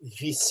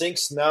 he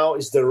thinks now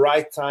is the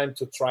right time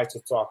to try to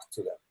talk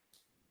to them.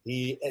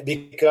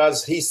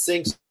 Because he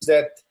thinks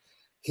that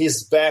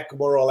his back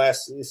more or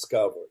less is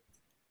covered.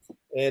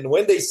 And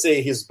when they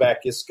say his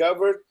back is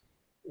covered,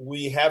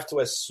 we have to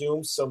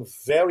assume some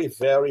very,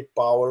 very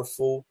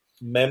powerful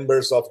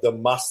members of the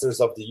Masters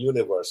of the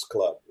Universe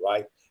Club,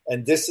 right?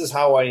 And this is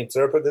how I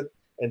interpret it,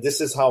 and this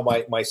is how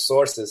my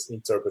sources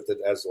interpret it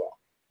as well.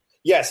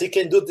 Yes, he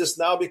can do this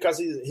now because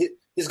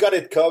he's got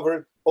it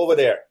covered over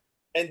there.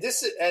 And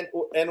this is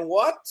and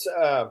what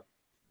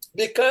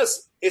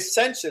because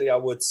essentially I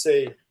would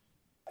say,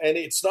 and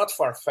it's not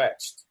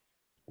far-fetched,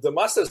 the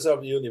Masters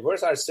of the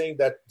Universe are saying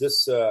that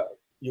this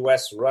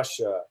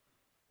U.S.-Russia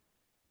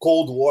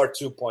Cold War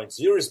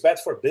 2.0 is bad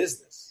for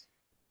business,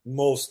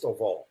 most of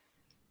all.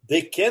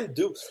 They can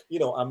do,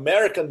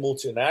 American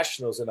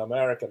multinationals and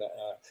American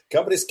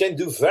companies can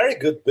do very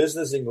good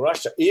business in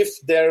Russia if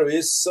there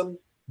is some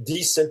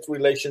decent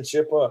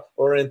relationship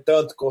or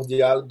entente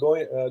cordiale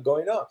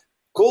going on.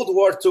 Cold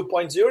War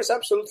 2.0 is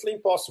absolutely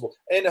impossible.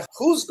 And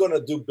who's going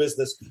to do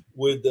business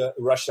with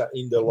Russia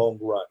in the long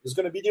run? It's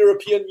going to be the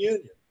European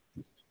Union.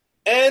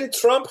 And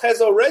Trump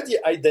has already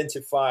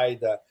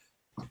identified,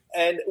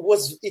 and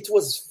it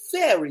was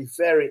very,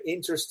 very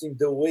interesting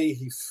the way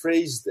he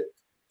phrased it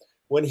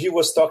when he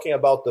was talking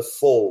about the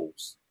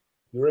foes.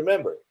 You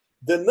remember,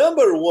 the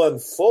number one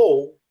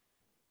foe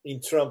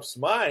in Trump's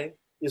mind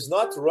is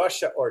not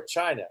Russia or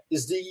China,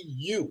 is the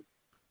EU.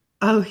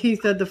 Oh, he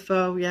said the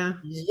foe, yeah.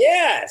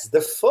 Yes, the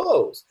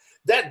foes.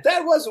 That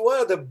was one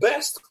of the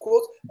best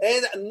quotes,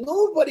 and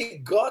nobody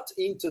got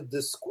into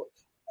this quote.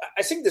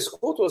 I think this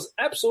quote was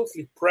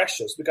absolutely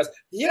precious because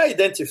he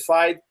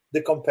identified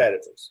the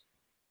competitors.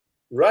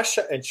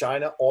 Russia and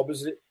China,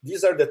 obviously,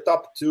 these are the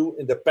top two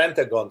in the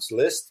Pentagon's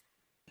list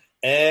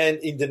and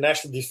in the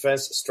National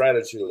Defense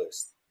Strategy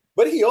list.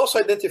 But he also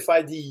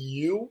identified the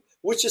EU,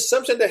 which is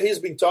something that he's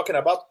been talking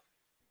about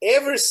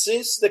ever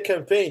since the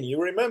campaign.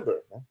 You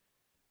remember?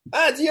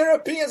 The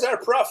Europeans are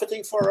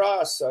profiting for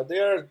us.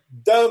 They're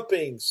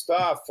dumping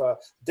stuff.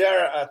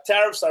 Their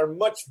tariffs are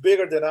much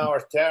bigger than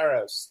our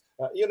tariffs.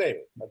 You name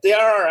it. They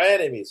are our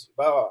enemies.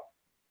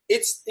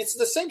 It's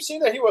the same thing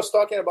that he was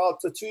talking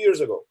about 2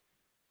 years ago.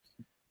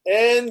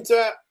 And,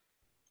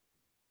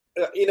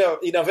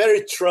 in a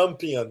very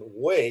Trumpian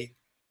way,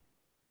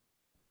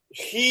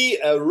 he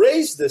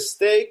raised the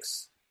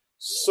stakes,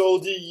 so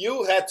the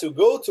EU had to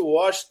go to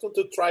Washington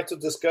to try to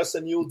discuss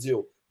a new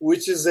deal,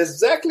 which is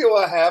exactly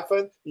what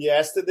happened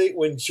yesterday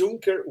when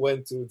Juncker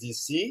went to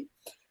D.C.,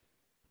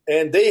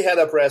 and they had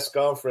a press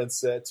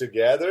conference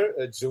together,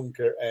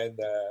 Juncker and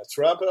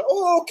Trump.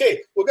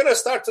 Okay, we're going to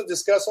start to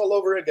discuss all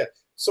over again.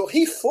 So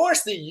he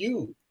forced the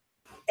EU.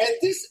 And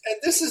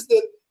this is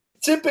the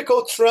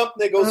typical Trump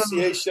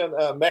negotiation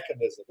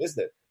mechanism,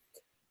 isn't it?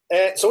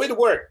 And so it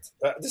worked.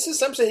 This is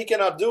something he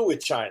cannot do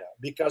with China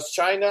because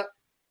China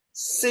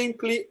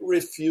simply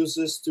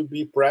refuses to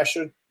be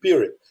pressured,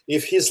 period.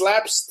 If he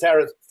slaps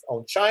tariffs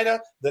on China,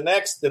 the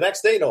next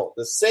day, no.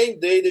 The same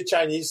day the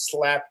Chinese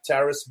slap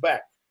tariffs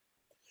back.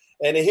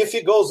 And if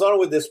he goes on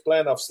with this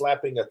plan of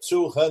slapping a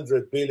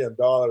 $200 billion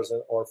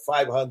or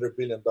 $500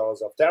 billion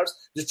of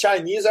tariffs, the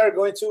Chinese are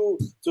going to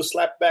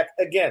slap back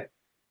again.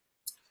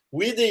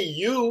 With the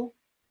EU,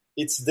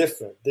 it's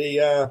different.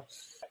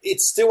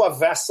 It's still a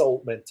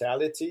vassal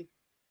mentality,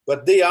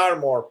 but they are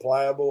more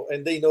pliable,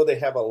 and they know they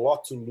have a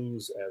lot to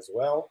lose as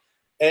well.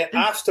 And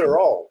after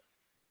all,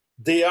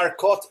 they are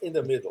caught in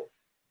the middle.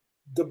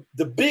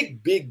 The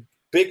big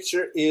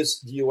picture is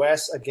the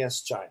U.S.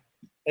 against China,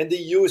 and the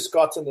EU is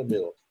caught in the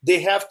middle. They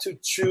have to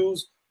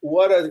choose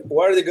what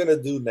are they going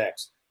to do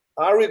next.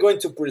 Are we going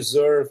to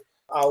preserve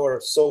our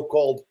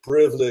so-called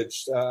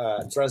privileged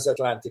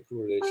transatlantic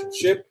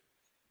relationship?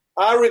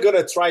 Are we going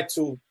to try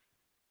to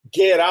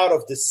get out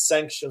of this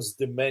sanctions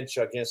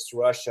dementia against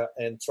Russia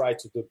and try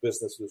to do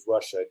business with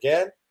Russia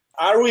again?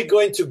 Are we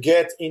going to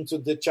get into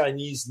the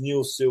Chinese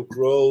new Silk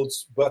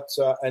Roads,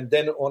 and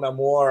then on a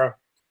more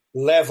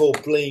level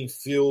playing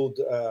field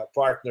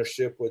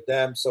partnership with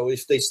them? So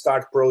if they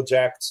start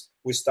projects,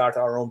 we start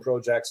our own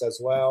projects as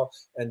well,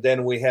 and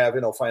then we have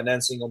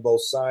financing on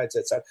both sides,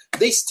 etc.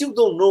 They still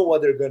don't know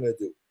what they're going to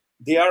do.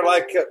 They are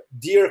like a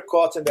deer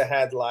caught in the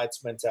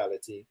headlights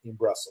mentality in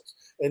Brussels,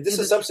 and this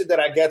is something that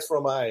I get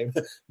from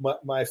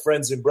my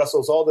friends in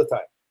Brussels all the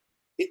time.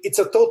 It's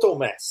a total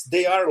mess.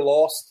 They are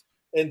lost,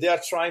 and they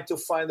are trying to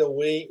find a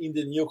way in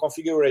the new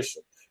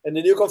configuration. And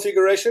the new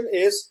configuration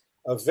is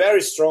a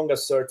very strong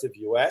assertive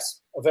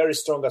US, a very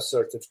strong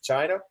assertive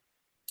China,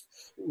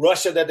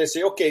 Russia that they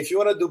say, okay, if you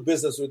want to do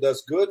business with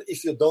us, good.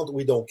 If you don't,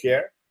 we don't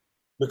care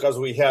because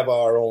we have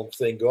our own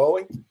thing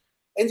going.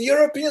 And the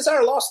Europeans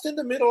are lost in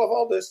the middle of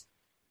all this.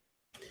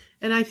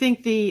 And I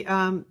think the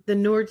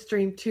Nord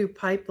Stream 2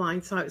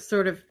 pipeline,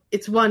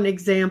 it's one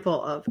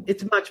example of,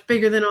 it's much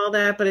bigger than all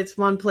that, but it's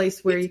one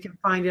place where you can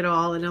find it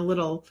all in a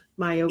little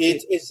myopia.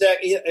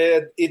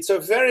 It's a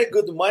very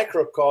good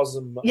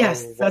microcosm.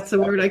 Yes, that's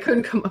the word I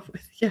couldn't come up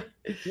with. Yeah.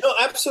 No,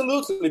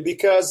 absolutely,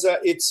 because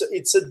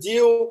it's a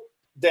deal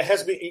that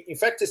has been, in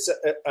fact, it's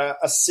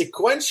a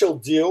sequential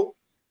deal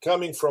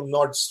coming from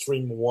Nord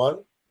Stream 1,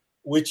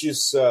 which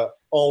is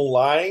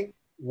online,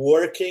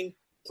 working,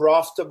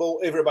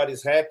 profitable,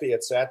 everybody's happy,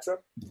 etc.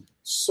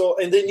 So,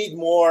 and they need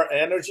more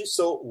energy,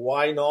 so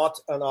why not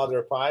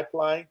another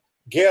pipeline?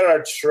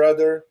 Gerhard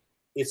Schröder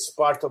is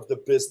part of the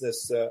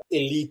business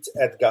elite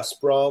at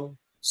Gazprom,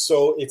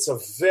 so it's a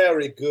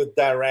very good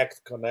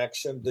direct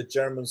connection. The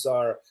Germans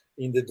are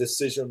in the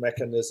decision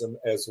mechanism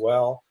as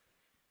well.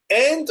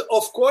 And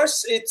of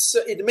course,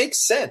 it makes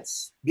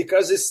sense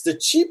because it's the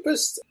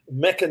cheapest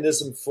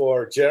mechanism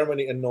for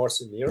Germany and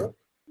Northern Europe.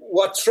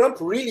 what Trump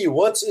really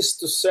wants is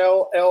to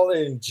sell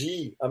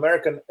LNG,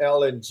 American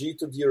LNG,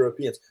 to the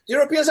Europeans. The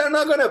Europeans are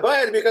not going to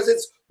buy it because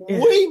it's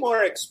way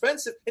more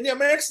expensive. And the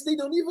Americans, they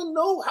don't even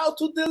know how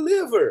to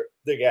deliver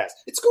the gas.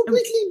 It's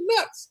completely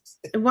nuts.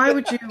 And why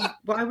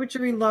would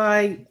you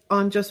rely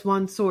on just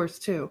one source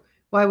too?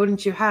 Why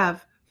wouldn't you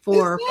have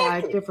four or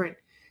five different?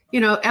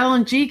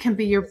 LNG can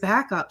be your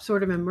backup,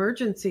 sort of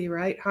emergency,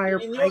 right? Higher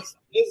price.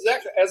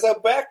 Exactly, as a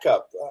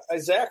backup,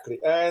 exactly.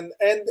 And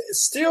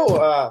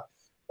still,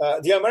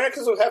 the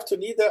Americans will have to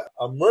need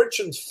a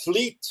merchant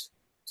fleet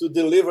to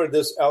deliver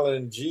this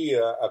LNG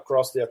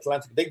across the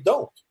Atlantic. They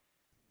don't.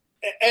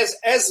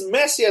 As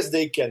messy as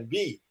they can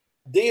be,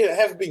 they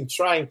have been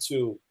trying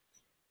to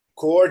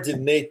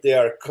coordinate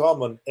their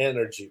common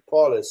energy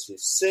policy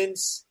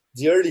since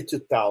the early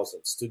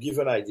 2000s, to give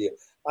an idea.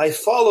 I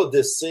followed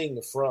this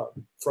thing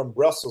from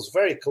Brussels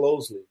very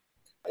closely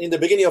in the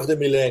beginning of the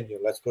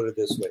millennium, let's put it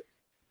this way.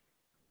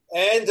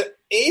 And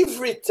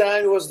every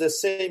time it was the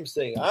same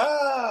thing.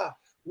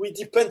 We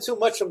depend too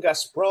much on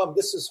Gazprom.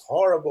 This is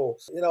horrible.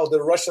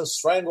 The Russian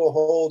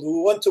stranglehold.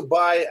 We want to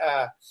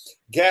buy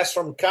gas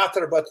from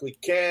Qatar, but we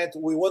can't.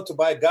 We want to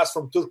buy gas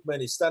from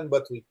Turkmenistan,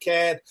 but we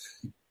can't.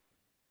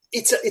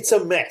 It's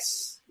a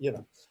mess,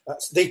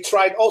 They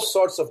tried all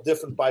sorts of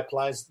different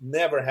pipelines,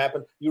 never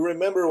happened. You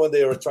remember when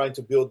they were trying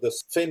to build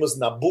this famous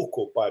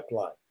Nabucco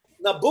pipeline.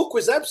 Nabucco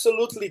is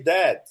absolutely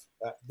dead.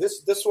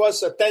 This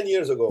was 10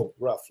 years ago,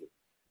 roughly.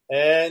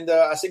 And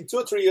I think 2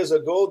 or 3 years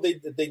ago,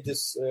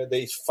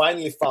 they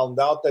finally found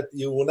out that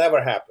it will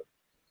never happen.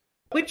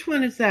 Which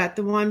one is that?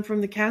 The one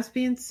from the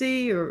Caspian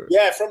Sea?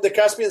 Yeah, from the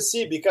Caspian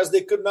Sea, because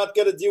they could not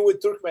get a deal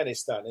with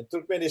Turkmenistan. In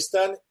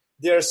Turkmenistan,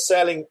 they're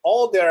selling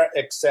all their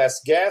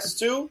excess gas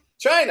to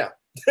China.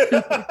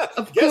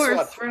 Of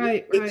course,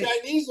 right. The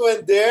Chinese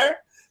went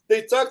there.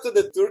 They talked to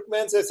the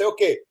Turkmens and said,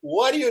 okay,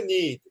 what do you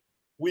need?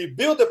 We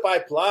build the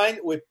pipeline,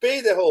 we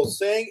pay the whole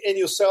thing, and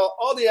you sell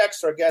all the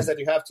extra gas that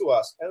you have to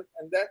us. And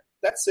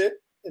that's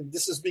it. And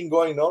this has been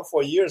going on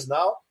for years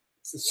now.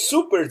 It's a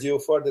super deal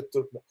for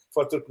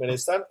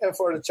Turkmenistan and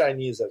for the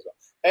Chinese as well.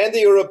 And the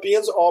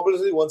Europeans,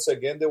 obviously, once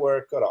again, they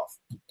were cut off.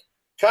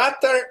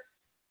 Qatar,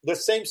 the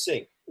same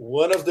thing.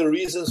 One of the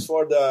reasons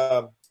for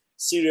the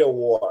Syria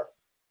war,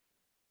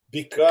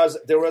 because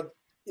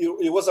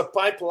it was a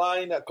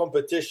pipeline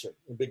competition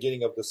in the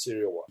beginning of the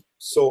Syria war.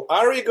 So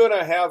are we going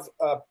to have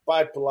a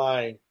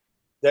pipeline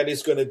that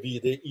is going to be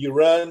the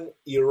Iran,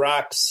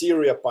 Iraq,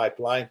 Syria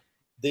pipeline?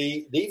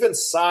 They even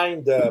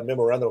signed the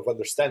Memorandum of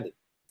Understanding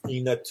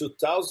in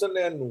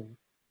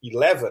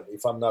 2011,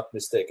 if I'm not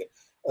mistaken,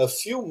 a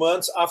few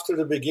months after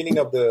the beginning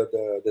of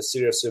the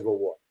Syria civil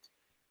war.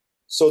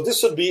 So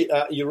this would be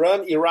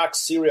Iran, Iraq,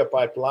 Syria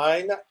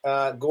pipeline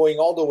going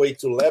all the way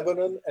to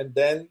Lebanon and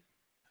then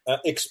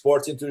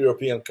exporting to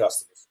European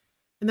customers.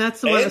 And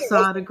that's the one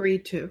Assad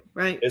agreed to,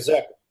 right?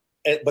 Exactly.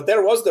 But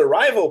there was the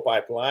rival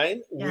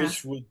pipeline,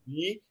 which would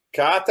be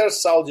Qatar,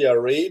 Saudi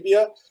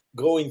Arabia,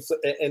 going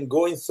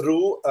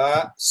through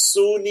a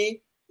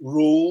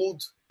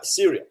Sunni-ruled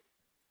Syria.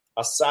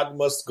 Assad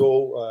must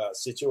go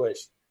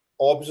situation.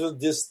 Obviously,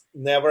 this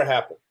never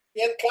happened.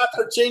 And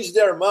Qatar changed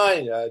their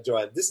mind,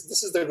 Joanne. This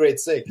is the great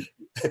thing.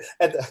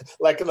 And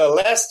like in the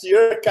last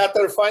year,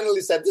 Qatar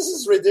finally said, this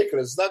is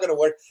ridiculous. It's not going to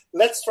work.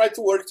 Let's try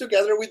to work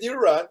together with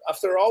Iran.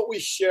 After all, we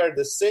share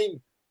the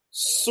same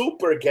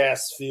super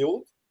gas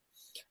field,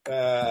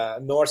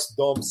 North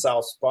Dome,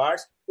 South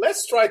Pars.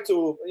 Let's try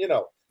to,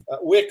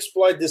 we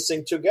exploit this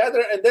thing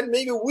together, and then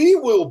maybe we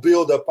will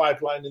build a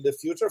pipeline in the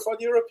future for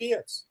the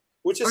Europeans,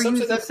 which is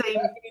something that's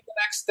happening in the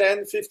next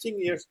 10, 15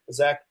 years.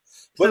 Exactly.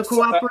 So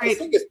cooperate.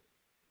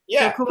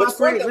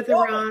 Cooperate with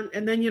Iran,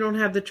 and then you don't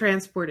have the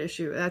transport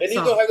issue.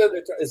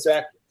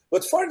 Exactly.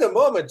 But for the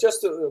moment,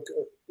 just to,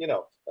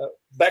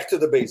 back to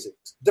the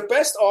basics. The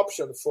best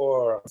option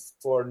for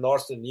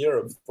Northern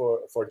Europe,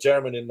 for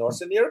Germany and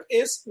Northern Europe,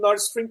 is Nord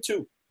Stream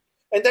 2.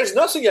 And there's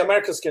nothing the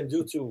Americans can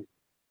do to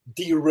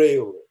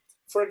derail it.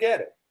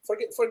 Forget it.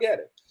 Forget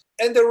it.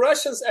 And the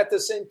Russians, at the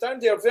same time,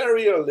 they are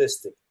very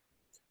realistic.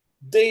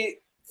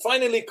 They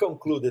finally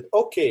concluded,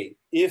 okay,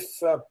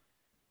 if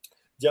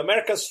the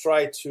Americans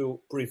try to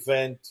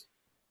prevent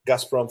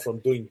Gazprom from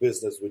doing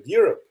business with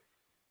Europe,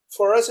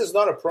 for us, it's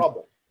not a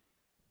problem.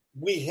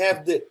 We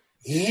have the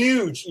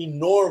huge,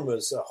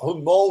 enormous,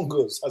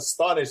 humongous,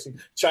 astonishing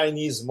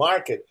Chinese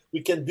market. We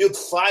can build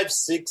 5,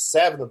 6,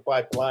 7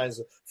 pipelines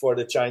for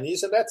the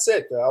Chinese, and that's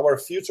it. Our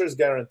future is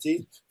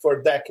guaranteed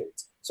for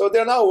decades. So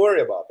they're not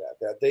worried about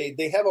that.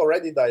 They have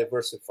already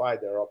diversified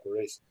their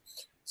operation.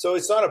 So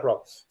it's not a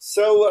problem.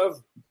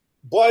 So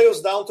boils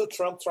down to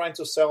Trump trying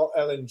to sell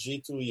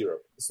LNG to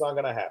Europe. It's not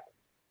going to happen.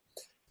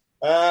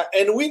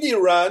 And with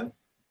Iran,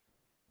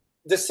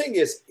 the thing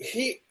is,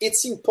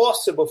 it's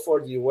impossible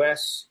for the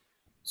U.S.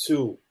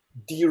 to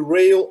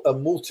derail a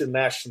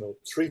multinational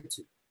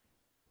treaty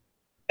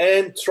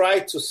and try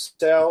to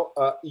sell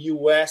a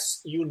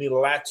U.S.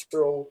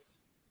 unilateral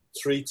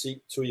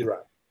treaty to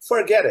Iran.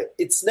 Forget it.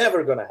 It's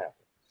never going to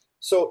happen.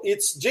 So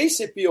it's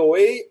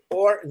JCPOA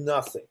or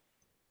nothing.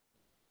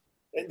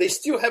 And they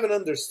still haven't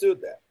understood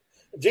that.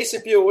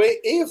 JCPOA,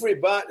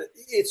 everybody,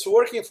 it's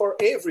working for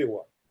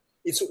everyone.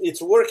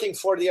 It's working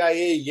for the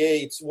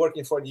IAEA, it's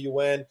working for the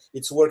UN,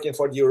 it's working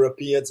for the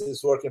Europeans,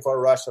 it's working for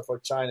Russia, for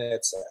China,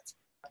 etc.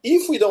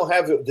 If we don't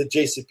have the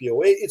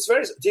JCPOA,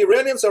 the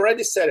Iranians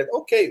already said it.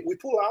 Okay, we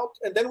pull out,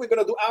 and then we're going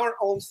to do our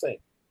own thing.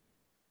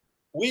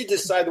 We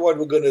decide what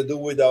we're going to do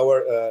with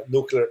our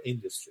nuclear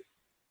industry.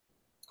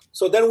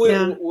 So then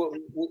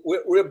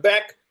we're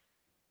back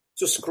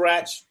to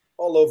scratch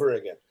all over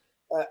again.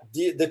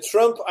 The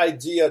Trump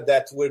idea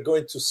that we're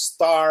going to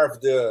starve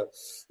the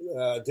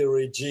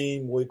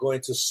regime, we're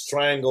going to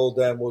strangle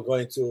them,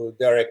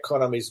 their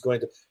economy is going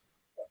to.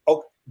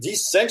 Oh,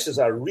 these sanctions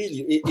are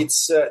really.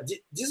 These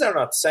are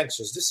not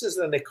sanctions. This is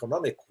an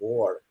economic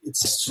war.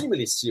 It's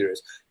extremely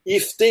serious.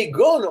 If they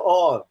go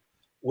on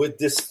with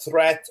this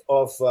threat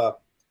of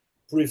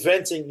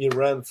preventing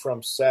Iran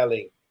from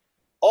selling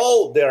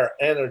all their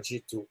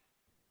energy to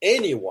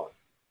anyone,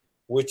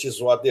 which is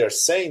what they're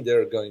saying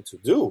they're going to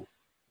do.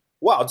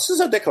 Wow, this is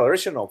a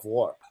declaration of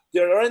war.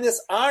 The Iranians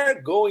are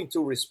going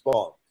to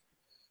respond.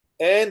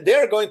 And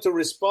they're going to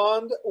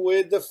respond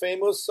with the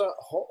famous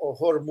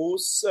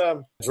Hormuz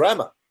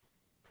drama.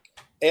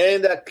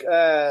 And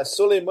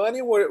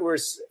Soleimani,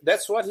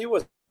 that's what he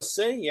was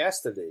saying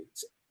yesterday,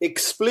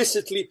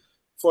 explicitly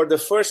for the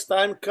first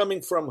time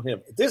coming from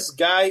him. This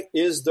guy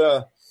is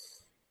the,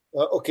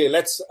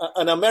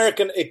 an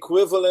American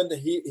equivalent.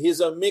 He's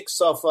a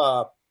mix of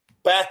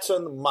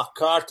Patton,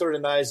 MacArthur,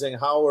 and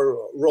Eisenhower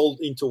rolled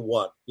into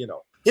one.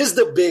 He's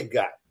the big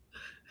guy.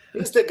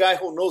 He's the guy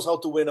who knows how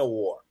to win a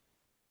war,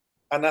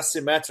 an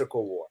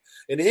asymmetrical war.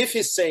 And if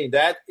he's saying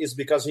that, it's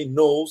because he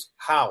knows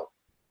how.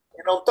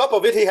 And on top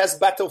of it, he has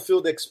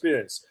battlefield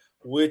experience,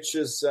 which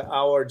is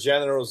our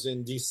generals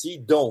in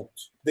DC don't.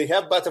 They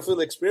have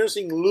battlefield experience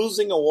in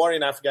losing a war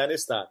in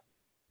Afghanistan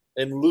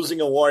and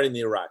losing a war in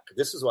Iraq.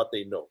 This is what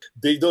they know.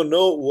 They don't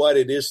know what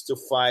it is to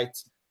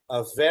fight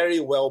a very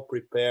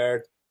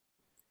well-prepared,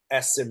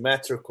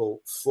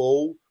 asymmetrical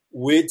foe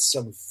with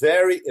some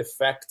very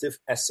effective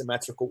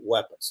asymmetrical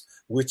weapons,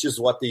 which is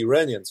what the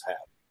Iranians have.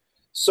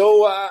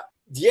 So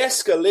the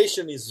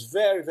escalation is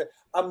very, very,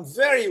 I'm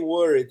very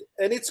worried,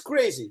 and it's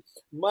crazy.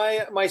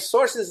 My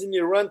sources in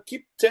Iran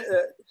keep,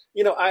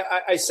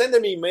 I send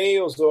them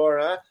emails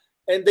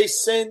and they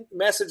send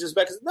messages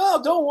back.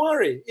 No, don't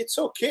worry, it's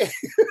okay.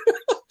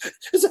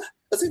 I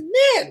said,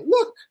 man,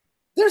 look,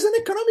 there's an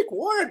economic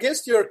war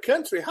against your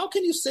country. How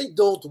can you say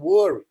don't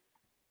worry?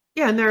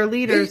 Yeah, and there are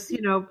leaders,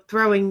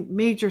 throwing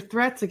major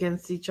threats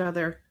against each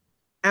other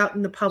out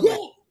in the public.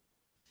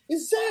 Yeah,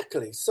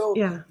 exactly. So,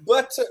 yeah.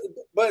 But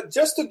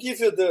just to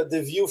give you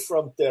the view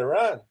from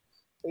Tehran,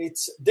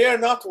 they're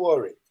not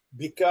worried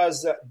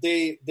because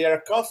they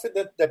are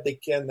confident that they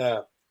can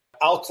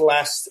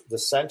outlast the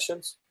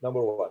sanctions,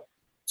 number one.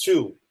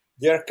 Two,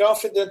 they are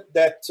confident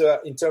that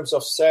in terms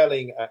of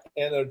selling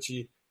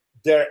energy,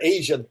 their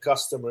Asian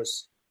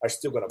customers are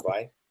still going to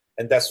buy,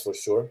 and that's for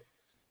sure.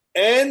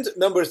 And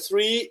number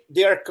three,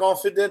 they are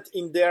confident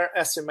in their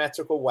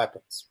asymmetrical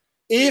weapons.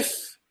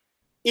 If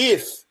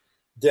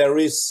there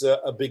is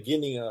a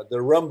beginning,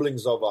 the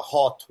rumblings of a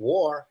hot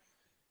war,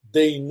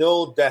 they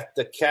know that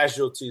the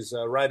casualties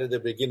right at the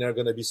beginning are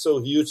going to be so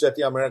huge that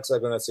the Americans are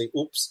going to say,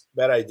 oops,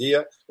 bad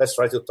idea, let's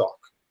try to talk.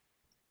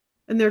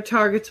 And their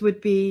targets would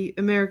be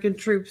American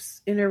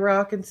troops in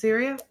Iraq and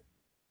Syria?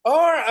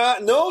 Or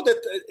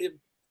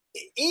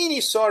any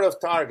sort of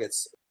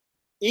targets,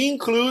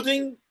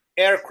 including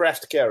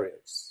aircraft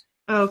carriers.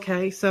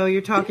 Okay, so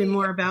you're talking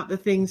more about the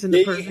things in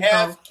the Persian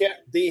Gulf.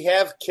 They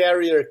have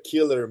carrier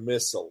killer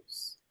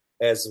missiles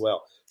as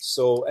well.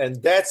 So, and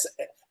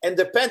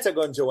the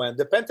Pentagon, Joanne,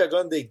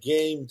 they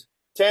gamed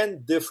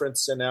 10 different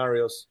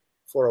scenarios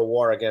for a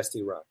war against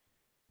Iran.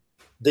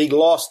 They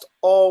lost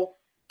all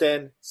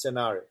 10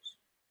 scenarios.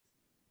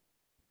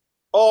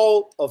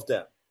 All of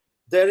them.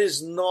 There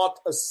is not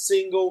a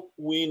single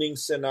winning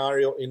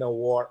scenario in a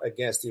war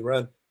against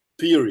Iran,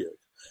 period.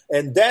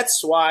 And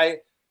that's why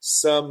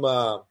some,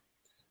 I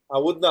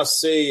would not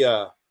say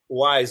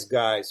wise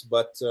guys,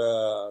 but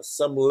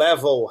some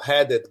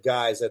level-headed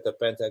guys at the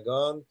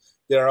Pentagon,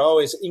 they're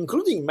always,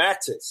 including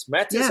Mattis.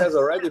 Mattis has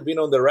already been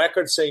on the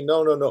record saying,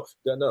 no,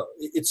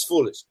 it's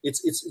foolish.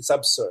 It's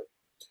absurd.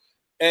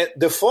 And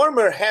the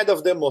former head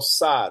of the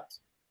Mossad,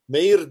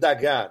 Meir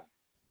Dagan,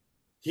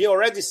 he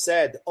already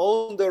said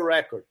on the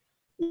record,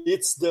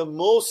 it's the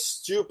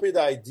most stupid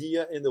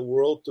idea in the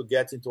world to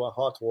get into a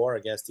hot war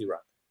against Iran.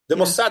 The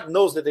Mossad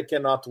knows that they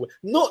cannot win.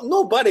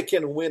 Nobody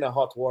can win a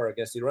hot war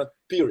against Iran,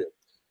 period.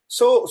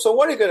 So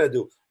what are you going to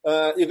do?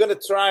 You're going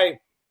to try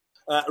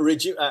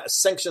regime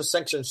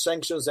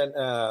sanctions,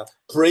 and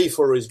pray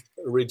for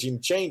regime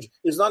change.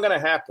 It's not going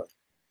to happen.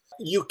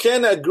 You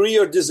can agree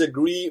or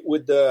disagree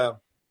with the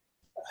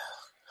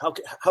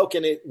how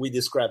can we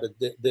describe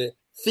it? The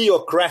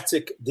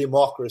theocratic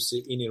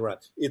democracy in Iran.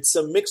 It's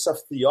a mix of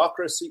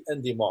theocracy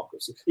and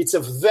democracy. It's a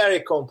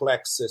very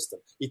complex system.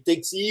 It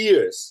takes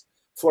years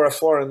for a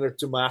foreigner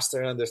to master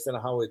and understand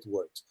how it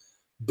works.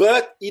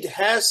 But it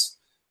has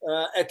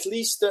at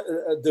least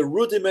the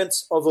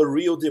rudiments of a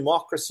real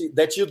democracy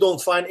that you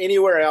don't find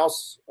anywhere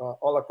else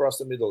all across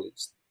the Middle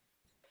East.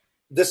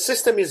 The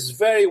system is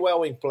very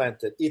well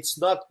implanted. It's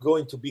not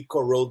going to be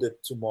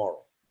corroded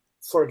tomorrow.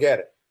 Forget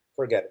it.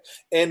 Forget it.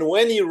 And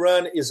when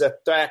Iran is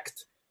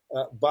attacked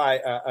by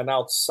an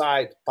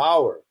outside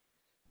power,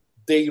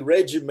 they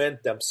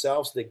regiment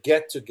themselves, they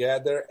get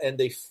together, and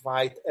they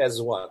fight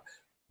as one.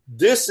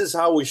 This is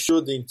how we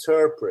should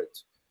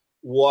interpret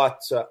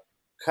what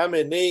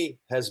Khamenei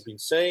has been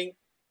saying,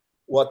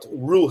 what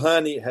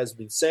Rouhani has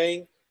been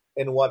saying,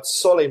 and what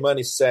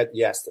Soleimani said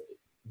yesterday.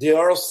 They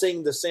are all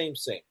saying the same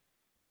thing.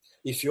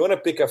 If you want to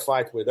pick a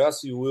fight with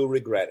us, you will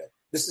regret it.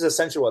 This is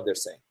essentially what they're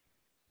saying.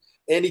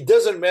 And it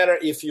doesn't matter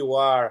if you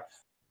are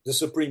the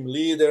supreme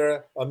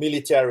leader, a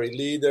military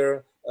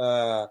leader,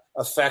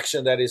 a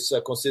faction that is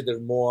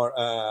considered more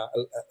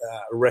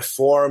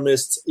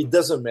reformist. It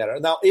doesn't matter.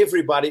 Now,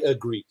 everybody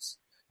agrees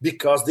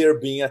because they're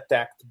being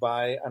attacked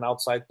by an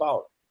outside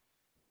power.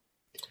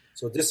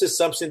 So this is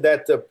something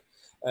that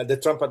the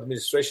Trump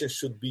administration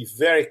should be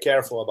very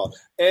careful about.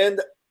 And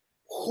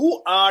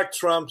who are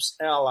Trump's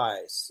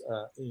allies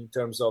in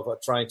terms of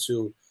trying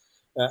to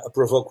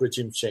provoke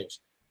regime change?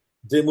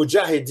 The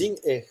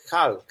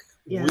Mujahideen-e-Khalq,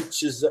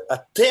 which is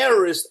a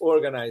terrorist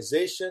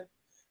organization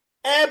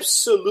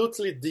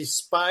absolutely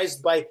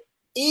despised by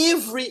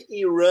every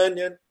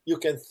Iranian you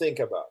can think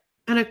about.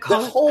 And a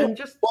cult, the whole and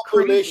just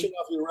population crazy.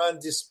 of Iran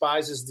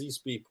despises these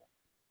people.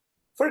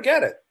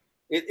 Forget it.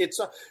 It's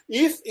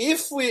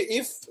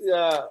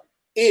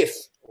if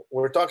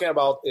we're talking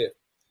about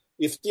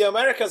if the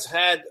Americans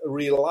had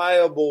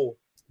reliable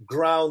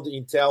ground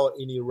intel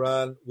in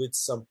Iran with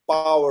some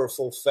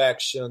powerful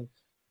faction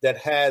that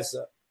has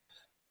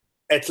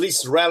at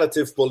least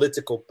relative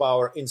political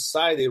power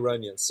inside the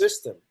Iranian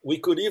system, we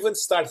could even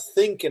start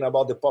thinking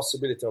about the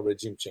possibility of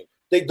regime change.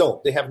 They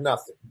don't. They have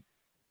nothing.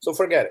 So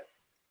forget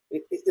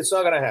it. It's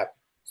not going to happen.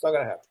 It's not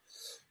going to happen.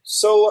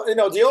 So,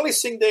 the only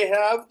thing they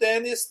have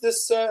then is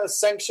this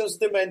sanctions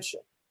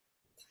dimension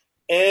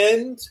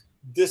and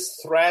this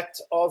threat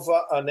of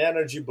an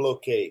energy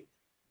blockade.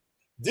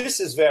 This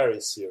is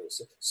very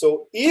serious.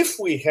 So if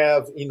we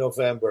have in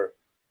November,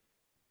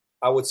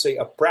 I would say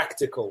a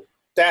practical,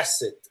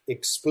 tacit,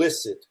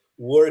 explicit,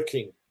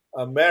 working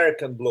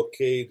American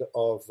blockade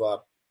of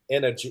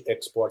energy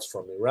exports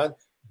from Iran,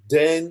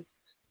 then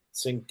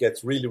things get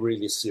really,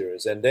 really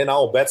serious. And then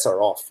our bets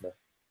are off. Man.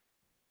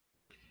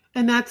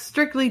 And that's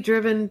strictly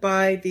driven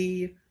by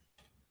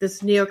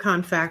this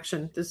neocon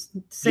faction, this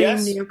same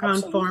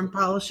neocon foreign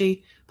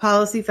policy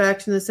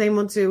faction, the same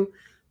ones who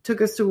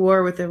took us to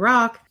war with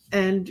Iraq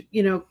and,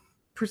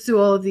 pursue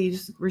all of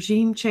these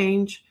regime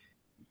change.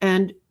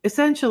 And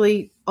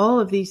essentially, all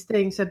of these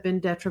things have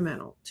been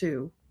detrimental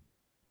to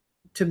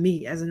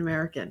me as an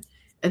American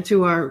and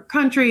to our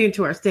country and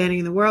to our standing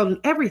in the world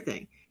and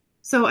everything.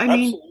 So, I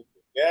mean,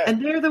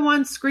 and they're the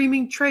ones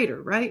screaming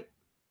traitor, right?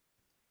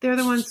 They're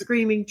the ones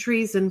screaming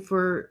treason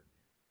for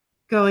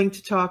going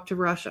to talk to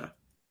Russia.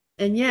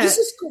 And yet... This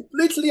is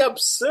completely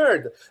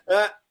absurd.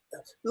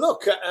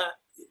 Look,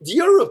 the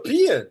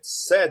Europeans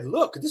said,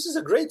 look, this is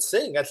a great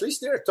thing. At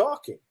least they're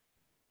talking.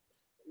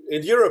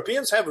 And the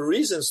Europeans have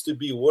reasons to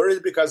be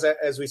worried because,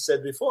 as we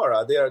said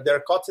before,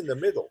 they're caught in the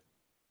middle.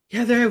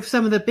 Yeah, they have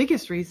some of the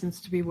biggest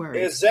reasons to be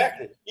worried.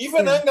 Exactly.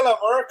 Even Angela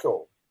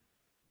Merkel,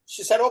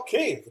 she said,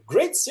 okay,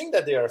 great thing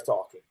that they are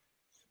talking.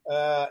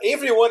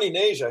 Everyone in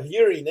Asia,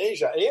 here in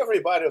Asia,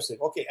 everybody was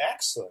saying, okay,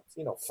 excellent,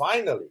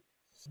 finally.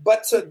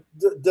 But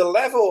the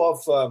level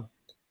of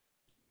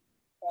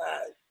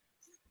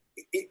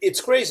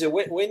it's crazy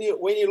when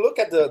you look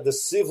at the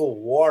civil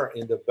war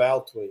in the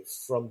Beltway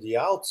from the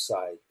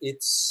outside.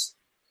 It's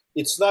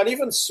not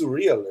even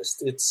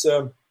surrealist. It's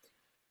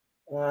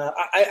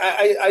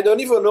I don't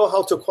even know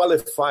how to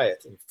qualify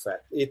it. In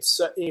fact, it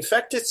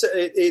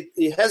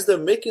has the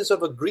makings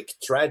of a Greek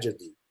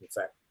tragedy. In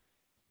fact.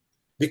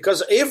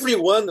 Because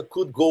everyone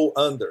could go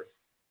under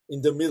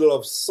in the middle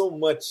of so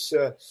much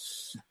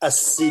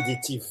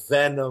acidity,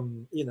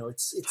 venom.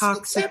 It's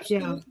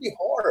absolutely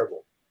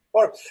horrible.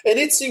 And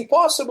it's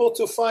impossible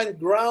to find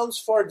grounds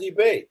for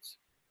debate.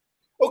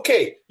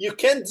 Okay, you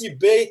can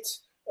debate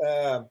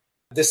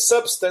the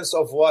substance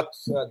of what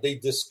they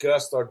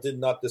discussed or did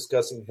not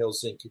discuss in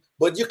Helsinki.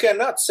 But you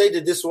cannot say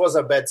that this was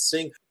a bad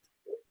thing.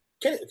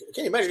 Can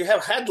you imagine? You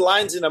have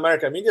headlines in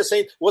American media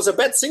saying it was a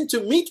bad thing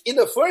to meet in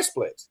the first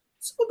place.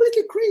 It's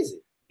completely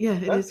crazy. Yeah,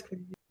 it is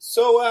crazy.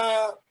 So,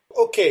 I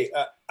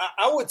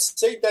would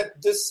say that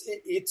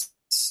it's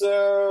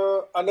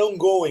an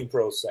ongoing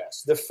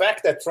process. The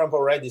fact that Trump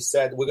already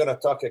said we're going to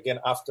talk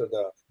again after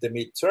the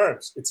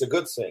midterms, it's a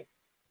good thing.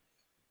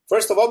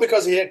 First of all,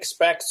 because he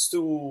expects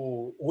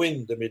to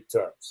win the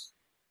midterms,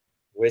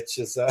 which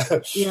is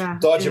a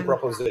dodgy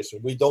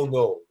proposition. We don't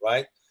know,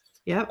 right?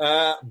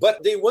 Yeah.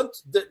 But they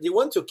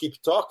want to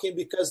keep talking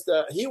because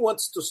he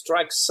wants to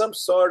strike some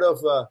sort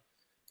of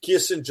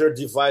Kissinger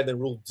divide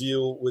and rule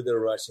deal with the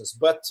Russians.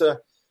 But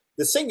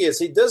the thing is,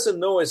 he doesn't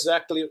know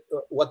exactly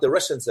what the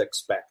Russians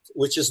expect,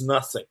 which is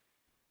nothing.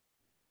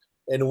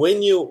 And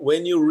when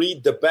you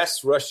read the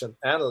best Russian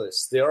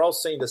analysts, they're all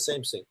saying the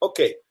same thing.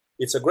 Okay,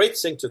 it's a great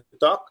thing to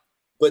talk,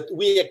 but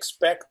we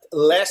expect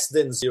less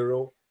than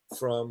zero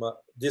from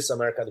this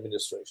American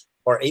administration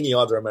or any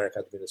other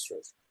American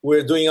administration.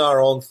 We're doing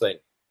our own thing,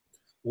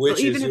 which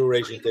is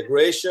Eurasian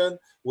integration,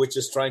 which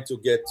is trying to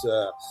get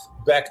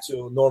back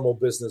to normal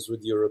business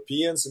with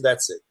Europeans, and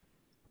that's it.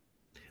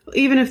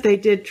 Even if they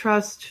did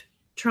trust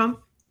Trump?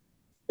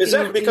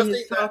 Exactly, because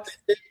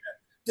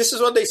this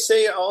is what they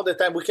say all the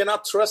time. We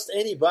cannot trust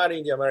anybody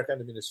in the American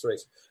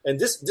administration. And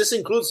this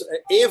includes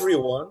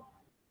everyone.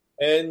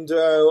 And,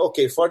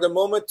 for the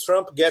moment,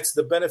 Trump gets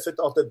the benefit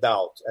of the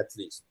doubt, at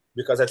least.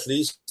 Because at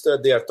least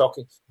they are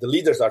talking, the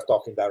leaders are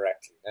talking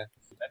directly. That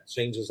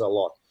changes a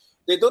lot.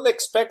 They don't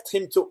expect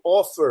him to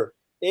offer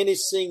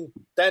anything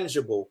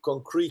tangible,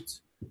 concrete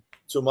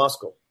to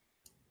Moscow.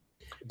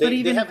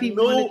 They have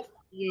no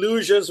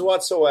illusions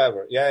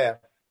whatsoever. Yeah.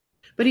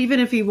 But even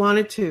if he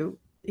wanted to,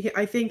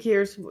 I think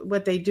here's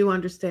what they do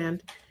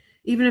understand.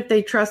 Even if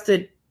they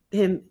trusted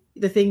him,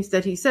 the things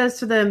that he says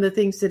to them, the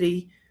things that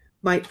he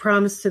might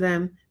promise to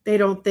them, they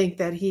don't think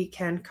that he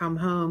can come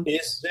home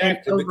and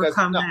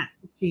overcome that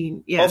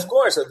machine. Yeah. Of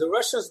course,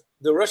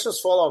 the Russians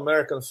follow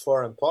American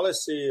foreign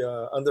policy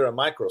under a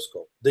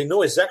microscope. They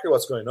know exactly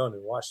what's going on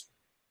in Washington.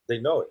 They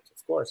know it,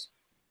 of course.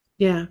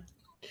 Yeah.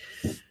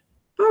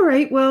 All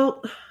right.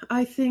 Well,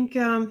 I think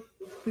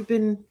we've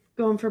been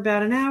going for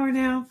about an hour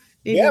now.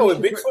 Maybe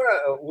we've been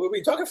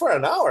talking for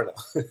an hour now.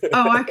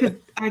 Oh,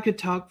 I could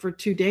talk for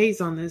 2 days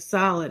on this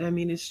solid. I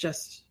mean,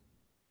 it's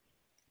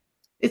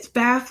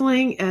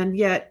baffling, and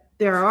yet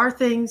there are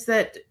things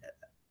that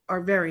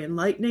are very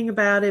enlightening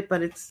about it,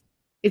 but it's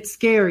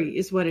scary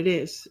is what it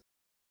is.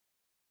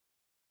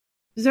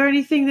 Is there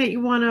anything that you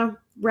want to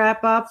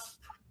wrap up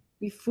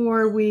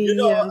before we...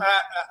 I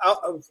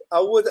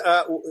would...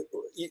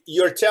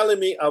 you're telling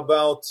me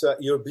about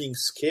you're being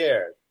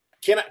scared.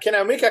 Can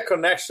I make a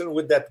connection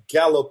with that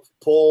Gallup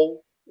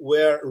poll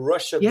where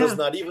Russia does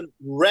not even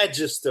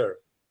register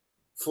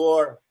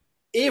for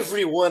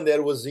everyone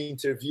that was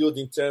interviewed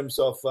in terms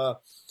of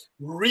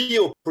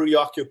real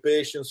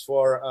preoccupations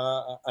for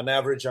an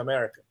average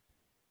American?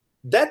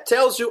 That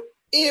tells you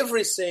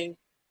everything.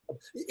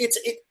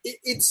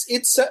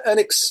 It's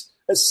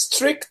a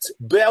strict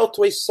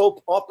Beltway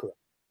soap opera.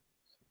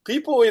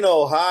 People in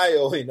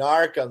Ohio, in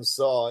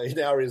Arkansas, in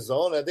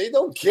Arizona, they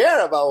don't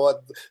care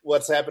about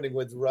what's happening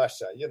with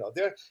Russia.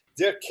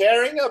 They're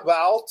caring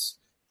about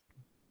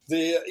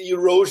the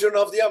erosion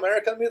of the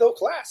American middle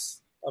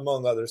class,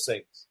 among other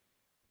things.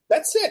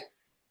 That's it.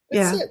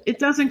 It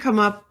doesn't come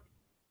up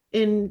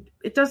in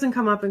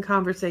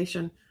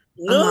conversation.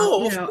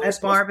 No,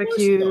 at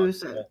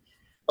barbecues.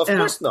 Of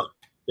course not.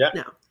 Yeah.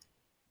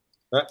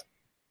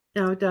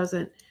 No, it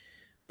doesn't.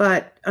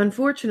 But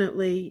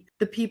unfortunately,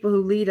 the people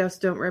who lead us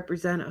don't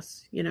represent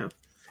us.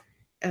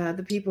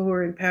 The people who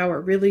are in power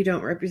really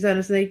don't represent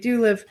us. And they do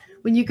live.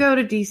 When you go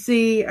to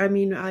D.C., I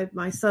mean,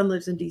 my son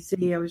lives in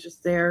D.C. I was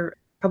just there a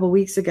couple of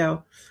weeks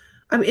ago.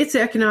 I mean, it's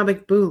an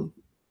economic boom.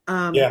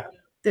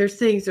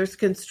 There's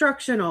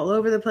construction all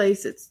over the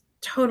place. It's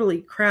totally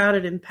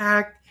crowded and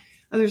packed.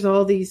 There's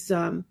all these,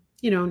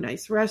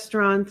 nice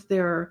restaurants.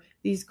 There are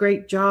these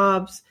great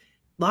jobs,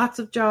 lots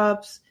of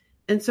jobs.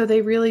 And so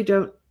they really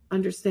don't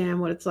understand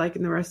what it's like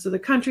in the rest of the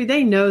country.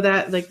 They know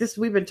that,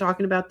 we've been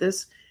talking about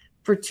this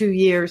for 2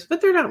 years,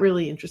 but they're not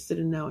really interested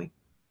in knowing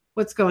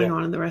what's going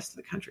on in the rest of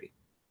the country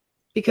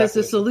because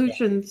the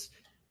solutions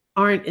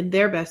aren't in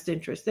their best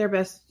interest. Their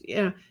best,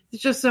 there's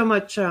just so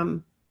much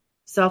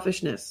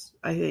selfishness,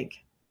 I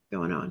think,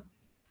 going on.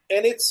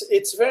 And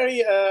it's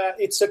very,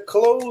 it's a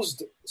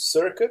closed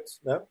circuit.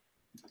 No?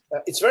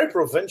 It's very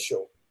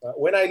provincial.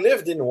 When I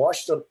lived in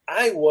Washington,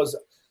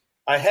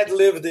 I had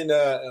lived in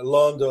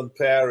London,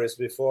 Paris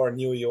before,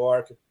 New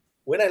York.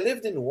 When I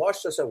lived in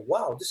Washington, I said,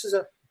 wow, this is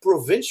a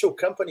provincial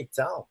company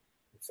town,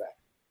 in fact.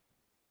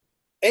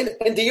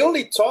 And they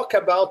only talk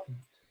about,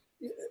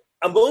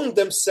 among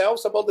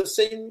themselves, about the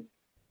same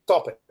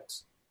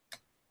topics.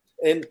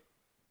 And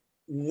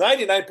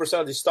 99%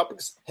 of these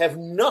topics have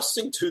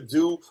nothing to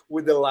do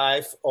with the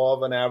life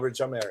of an average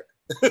American.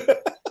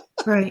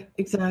 Right,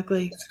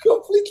 exactly. It's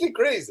completely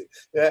crazy.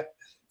 Yeah.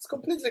 It's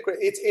completely crazy.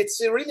 It's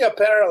really a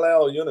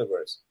parallel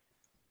universe.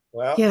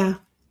 Well, yeah.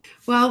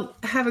 Well,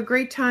 have a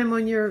great time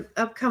on your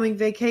upcoming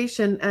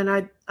vacation, and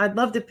I'd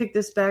love to pick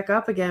this back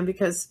up again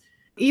because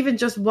even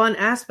just one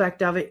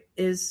aspect of it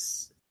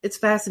it's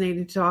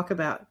fascinating to talk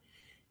about.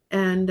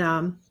 And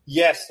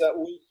yes,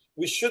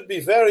 we should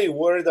be very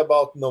worried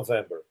about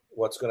November.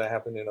 What's going to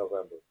happen in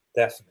November?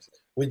 Definitely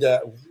with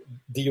the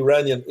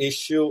Iranian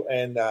issue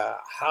and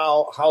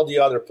how the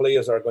other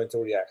players are going to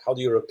react, how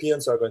the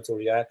Europeans are going to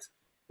react.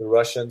 The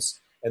Russians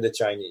and the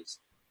Chinese.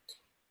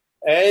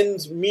 And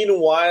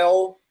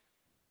meanwhile,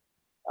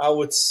 I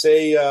would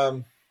say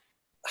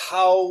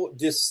how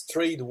this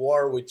trade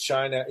war with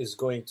China is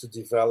going to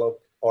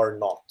develop or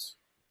not.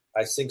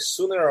 I think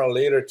sooner or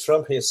later,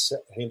 Trump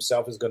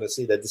himself is going to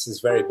see that this is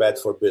very bad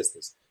for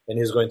business, and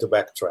he's going to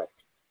backtrack.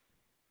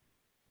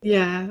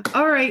 Yeah.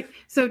 All right.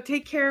 So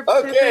take care of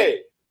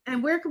Okay.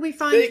 And where can we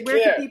find? Take Where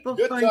care. can people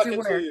Good find talking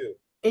your to work? you.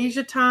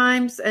 Asia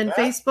Times and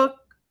Huh? Facebook.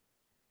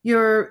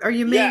 Are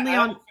you mainly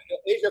on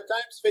Asia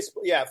Times,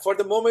 Facebook? Yeah, for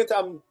the moment,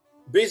 I'm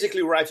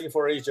basically writing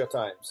for Asia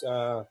Times.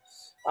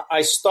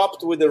 I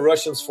stopped with the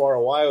Russians for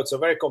a while. It's a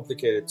very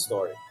complicated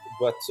story,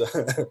 but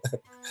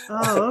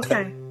Oh,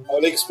 okay.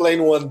 I'll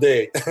explain one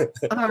day.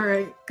 All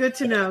right. Good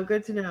to know.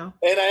 Good to know.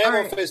 And I am All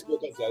on right.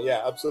 Facebook as well.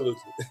 Yeah,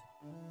 absolutely.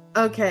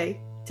 Okay.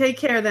 Take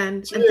care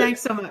then. Cheers. And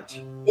thanks so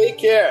much. Take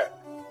care.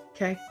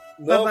 Okay.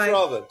 No Bye-bye.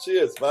 problem.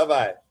 Cheers.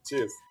 Bye-bye.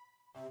 Cheers.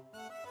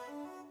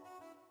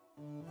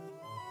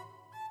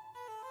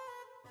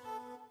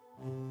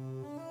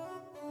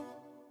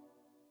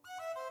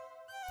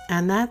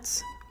 And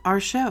that's our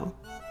show.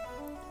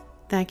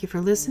 Thank you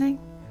for listening,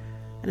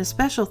 and a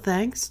special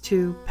thanks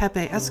to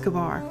Pepe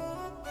Escobar.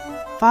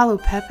 Follow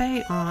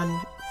Pepe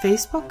on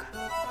Facebook.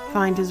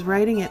 Find his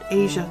writing at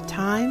Asia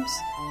Times.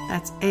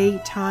 That's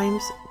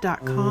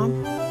atimes.com.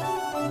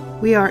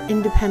 We are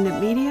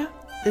independent media.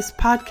 This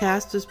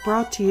podcast is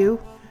brought to you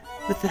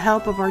with the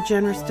help of our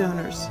generous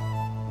donors.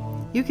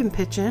 You can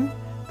pitch in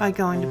by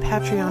going to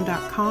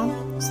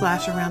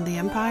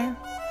patreon.com/aroundtheempire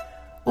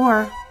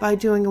or by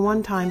doing a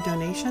one-time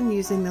donation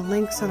using the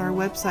links on our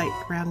website,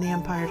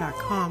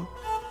 aroundtheempire.com.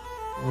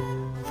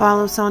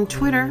 Follow us on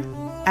Twitter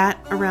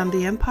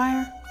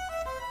 @aroundtheempire.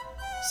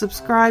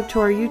 Subscribe to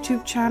our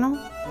YouTube channel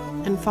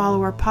and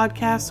follow our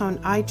podcasts on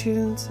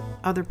iTunes,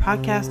 other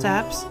podcast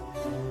apps.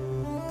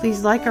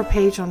 Please like our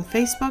page on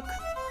Facebook.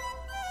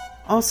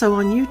 Also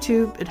on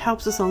YouTube, it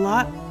helps us a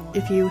lot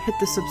if you hit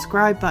the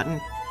subscribe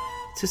button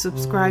to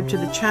subscribe to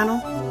the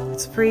channel.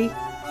 It's free.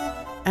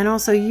 And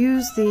also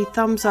use the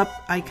thumbs up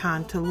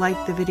icon to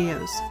like the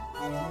videos.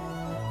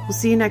 We'll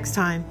see you next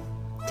time.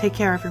 Take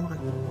care,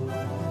 everyone.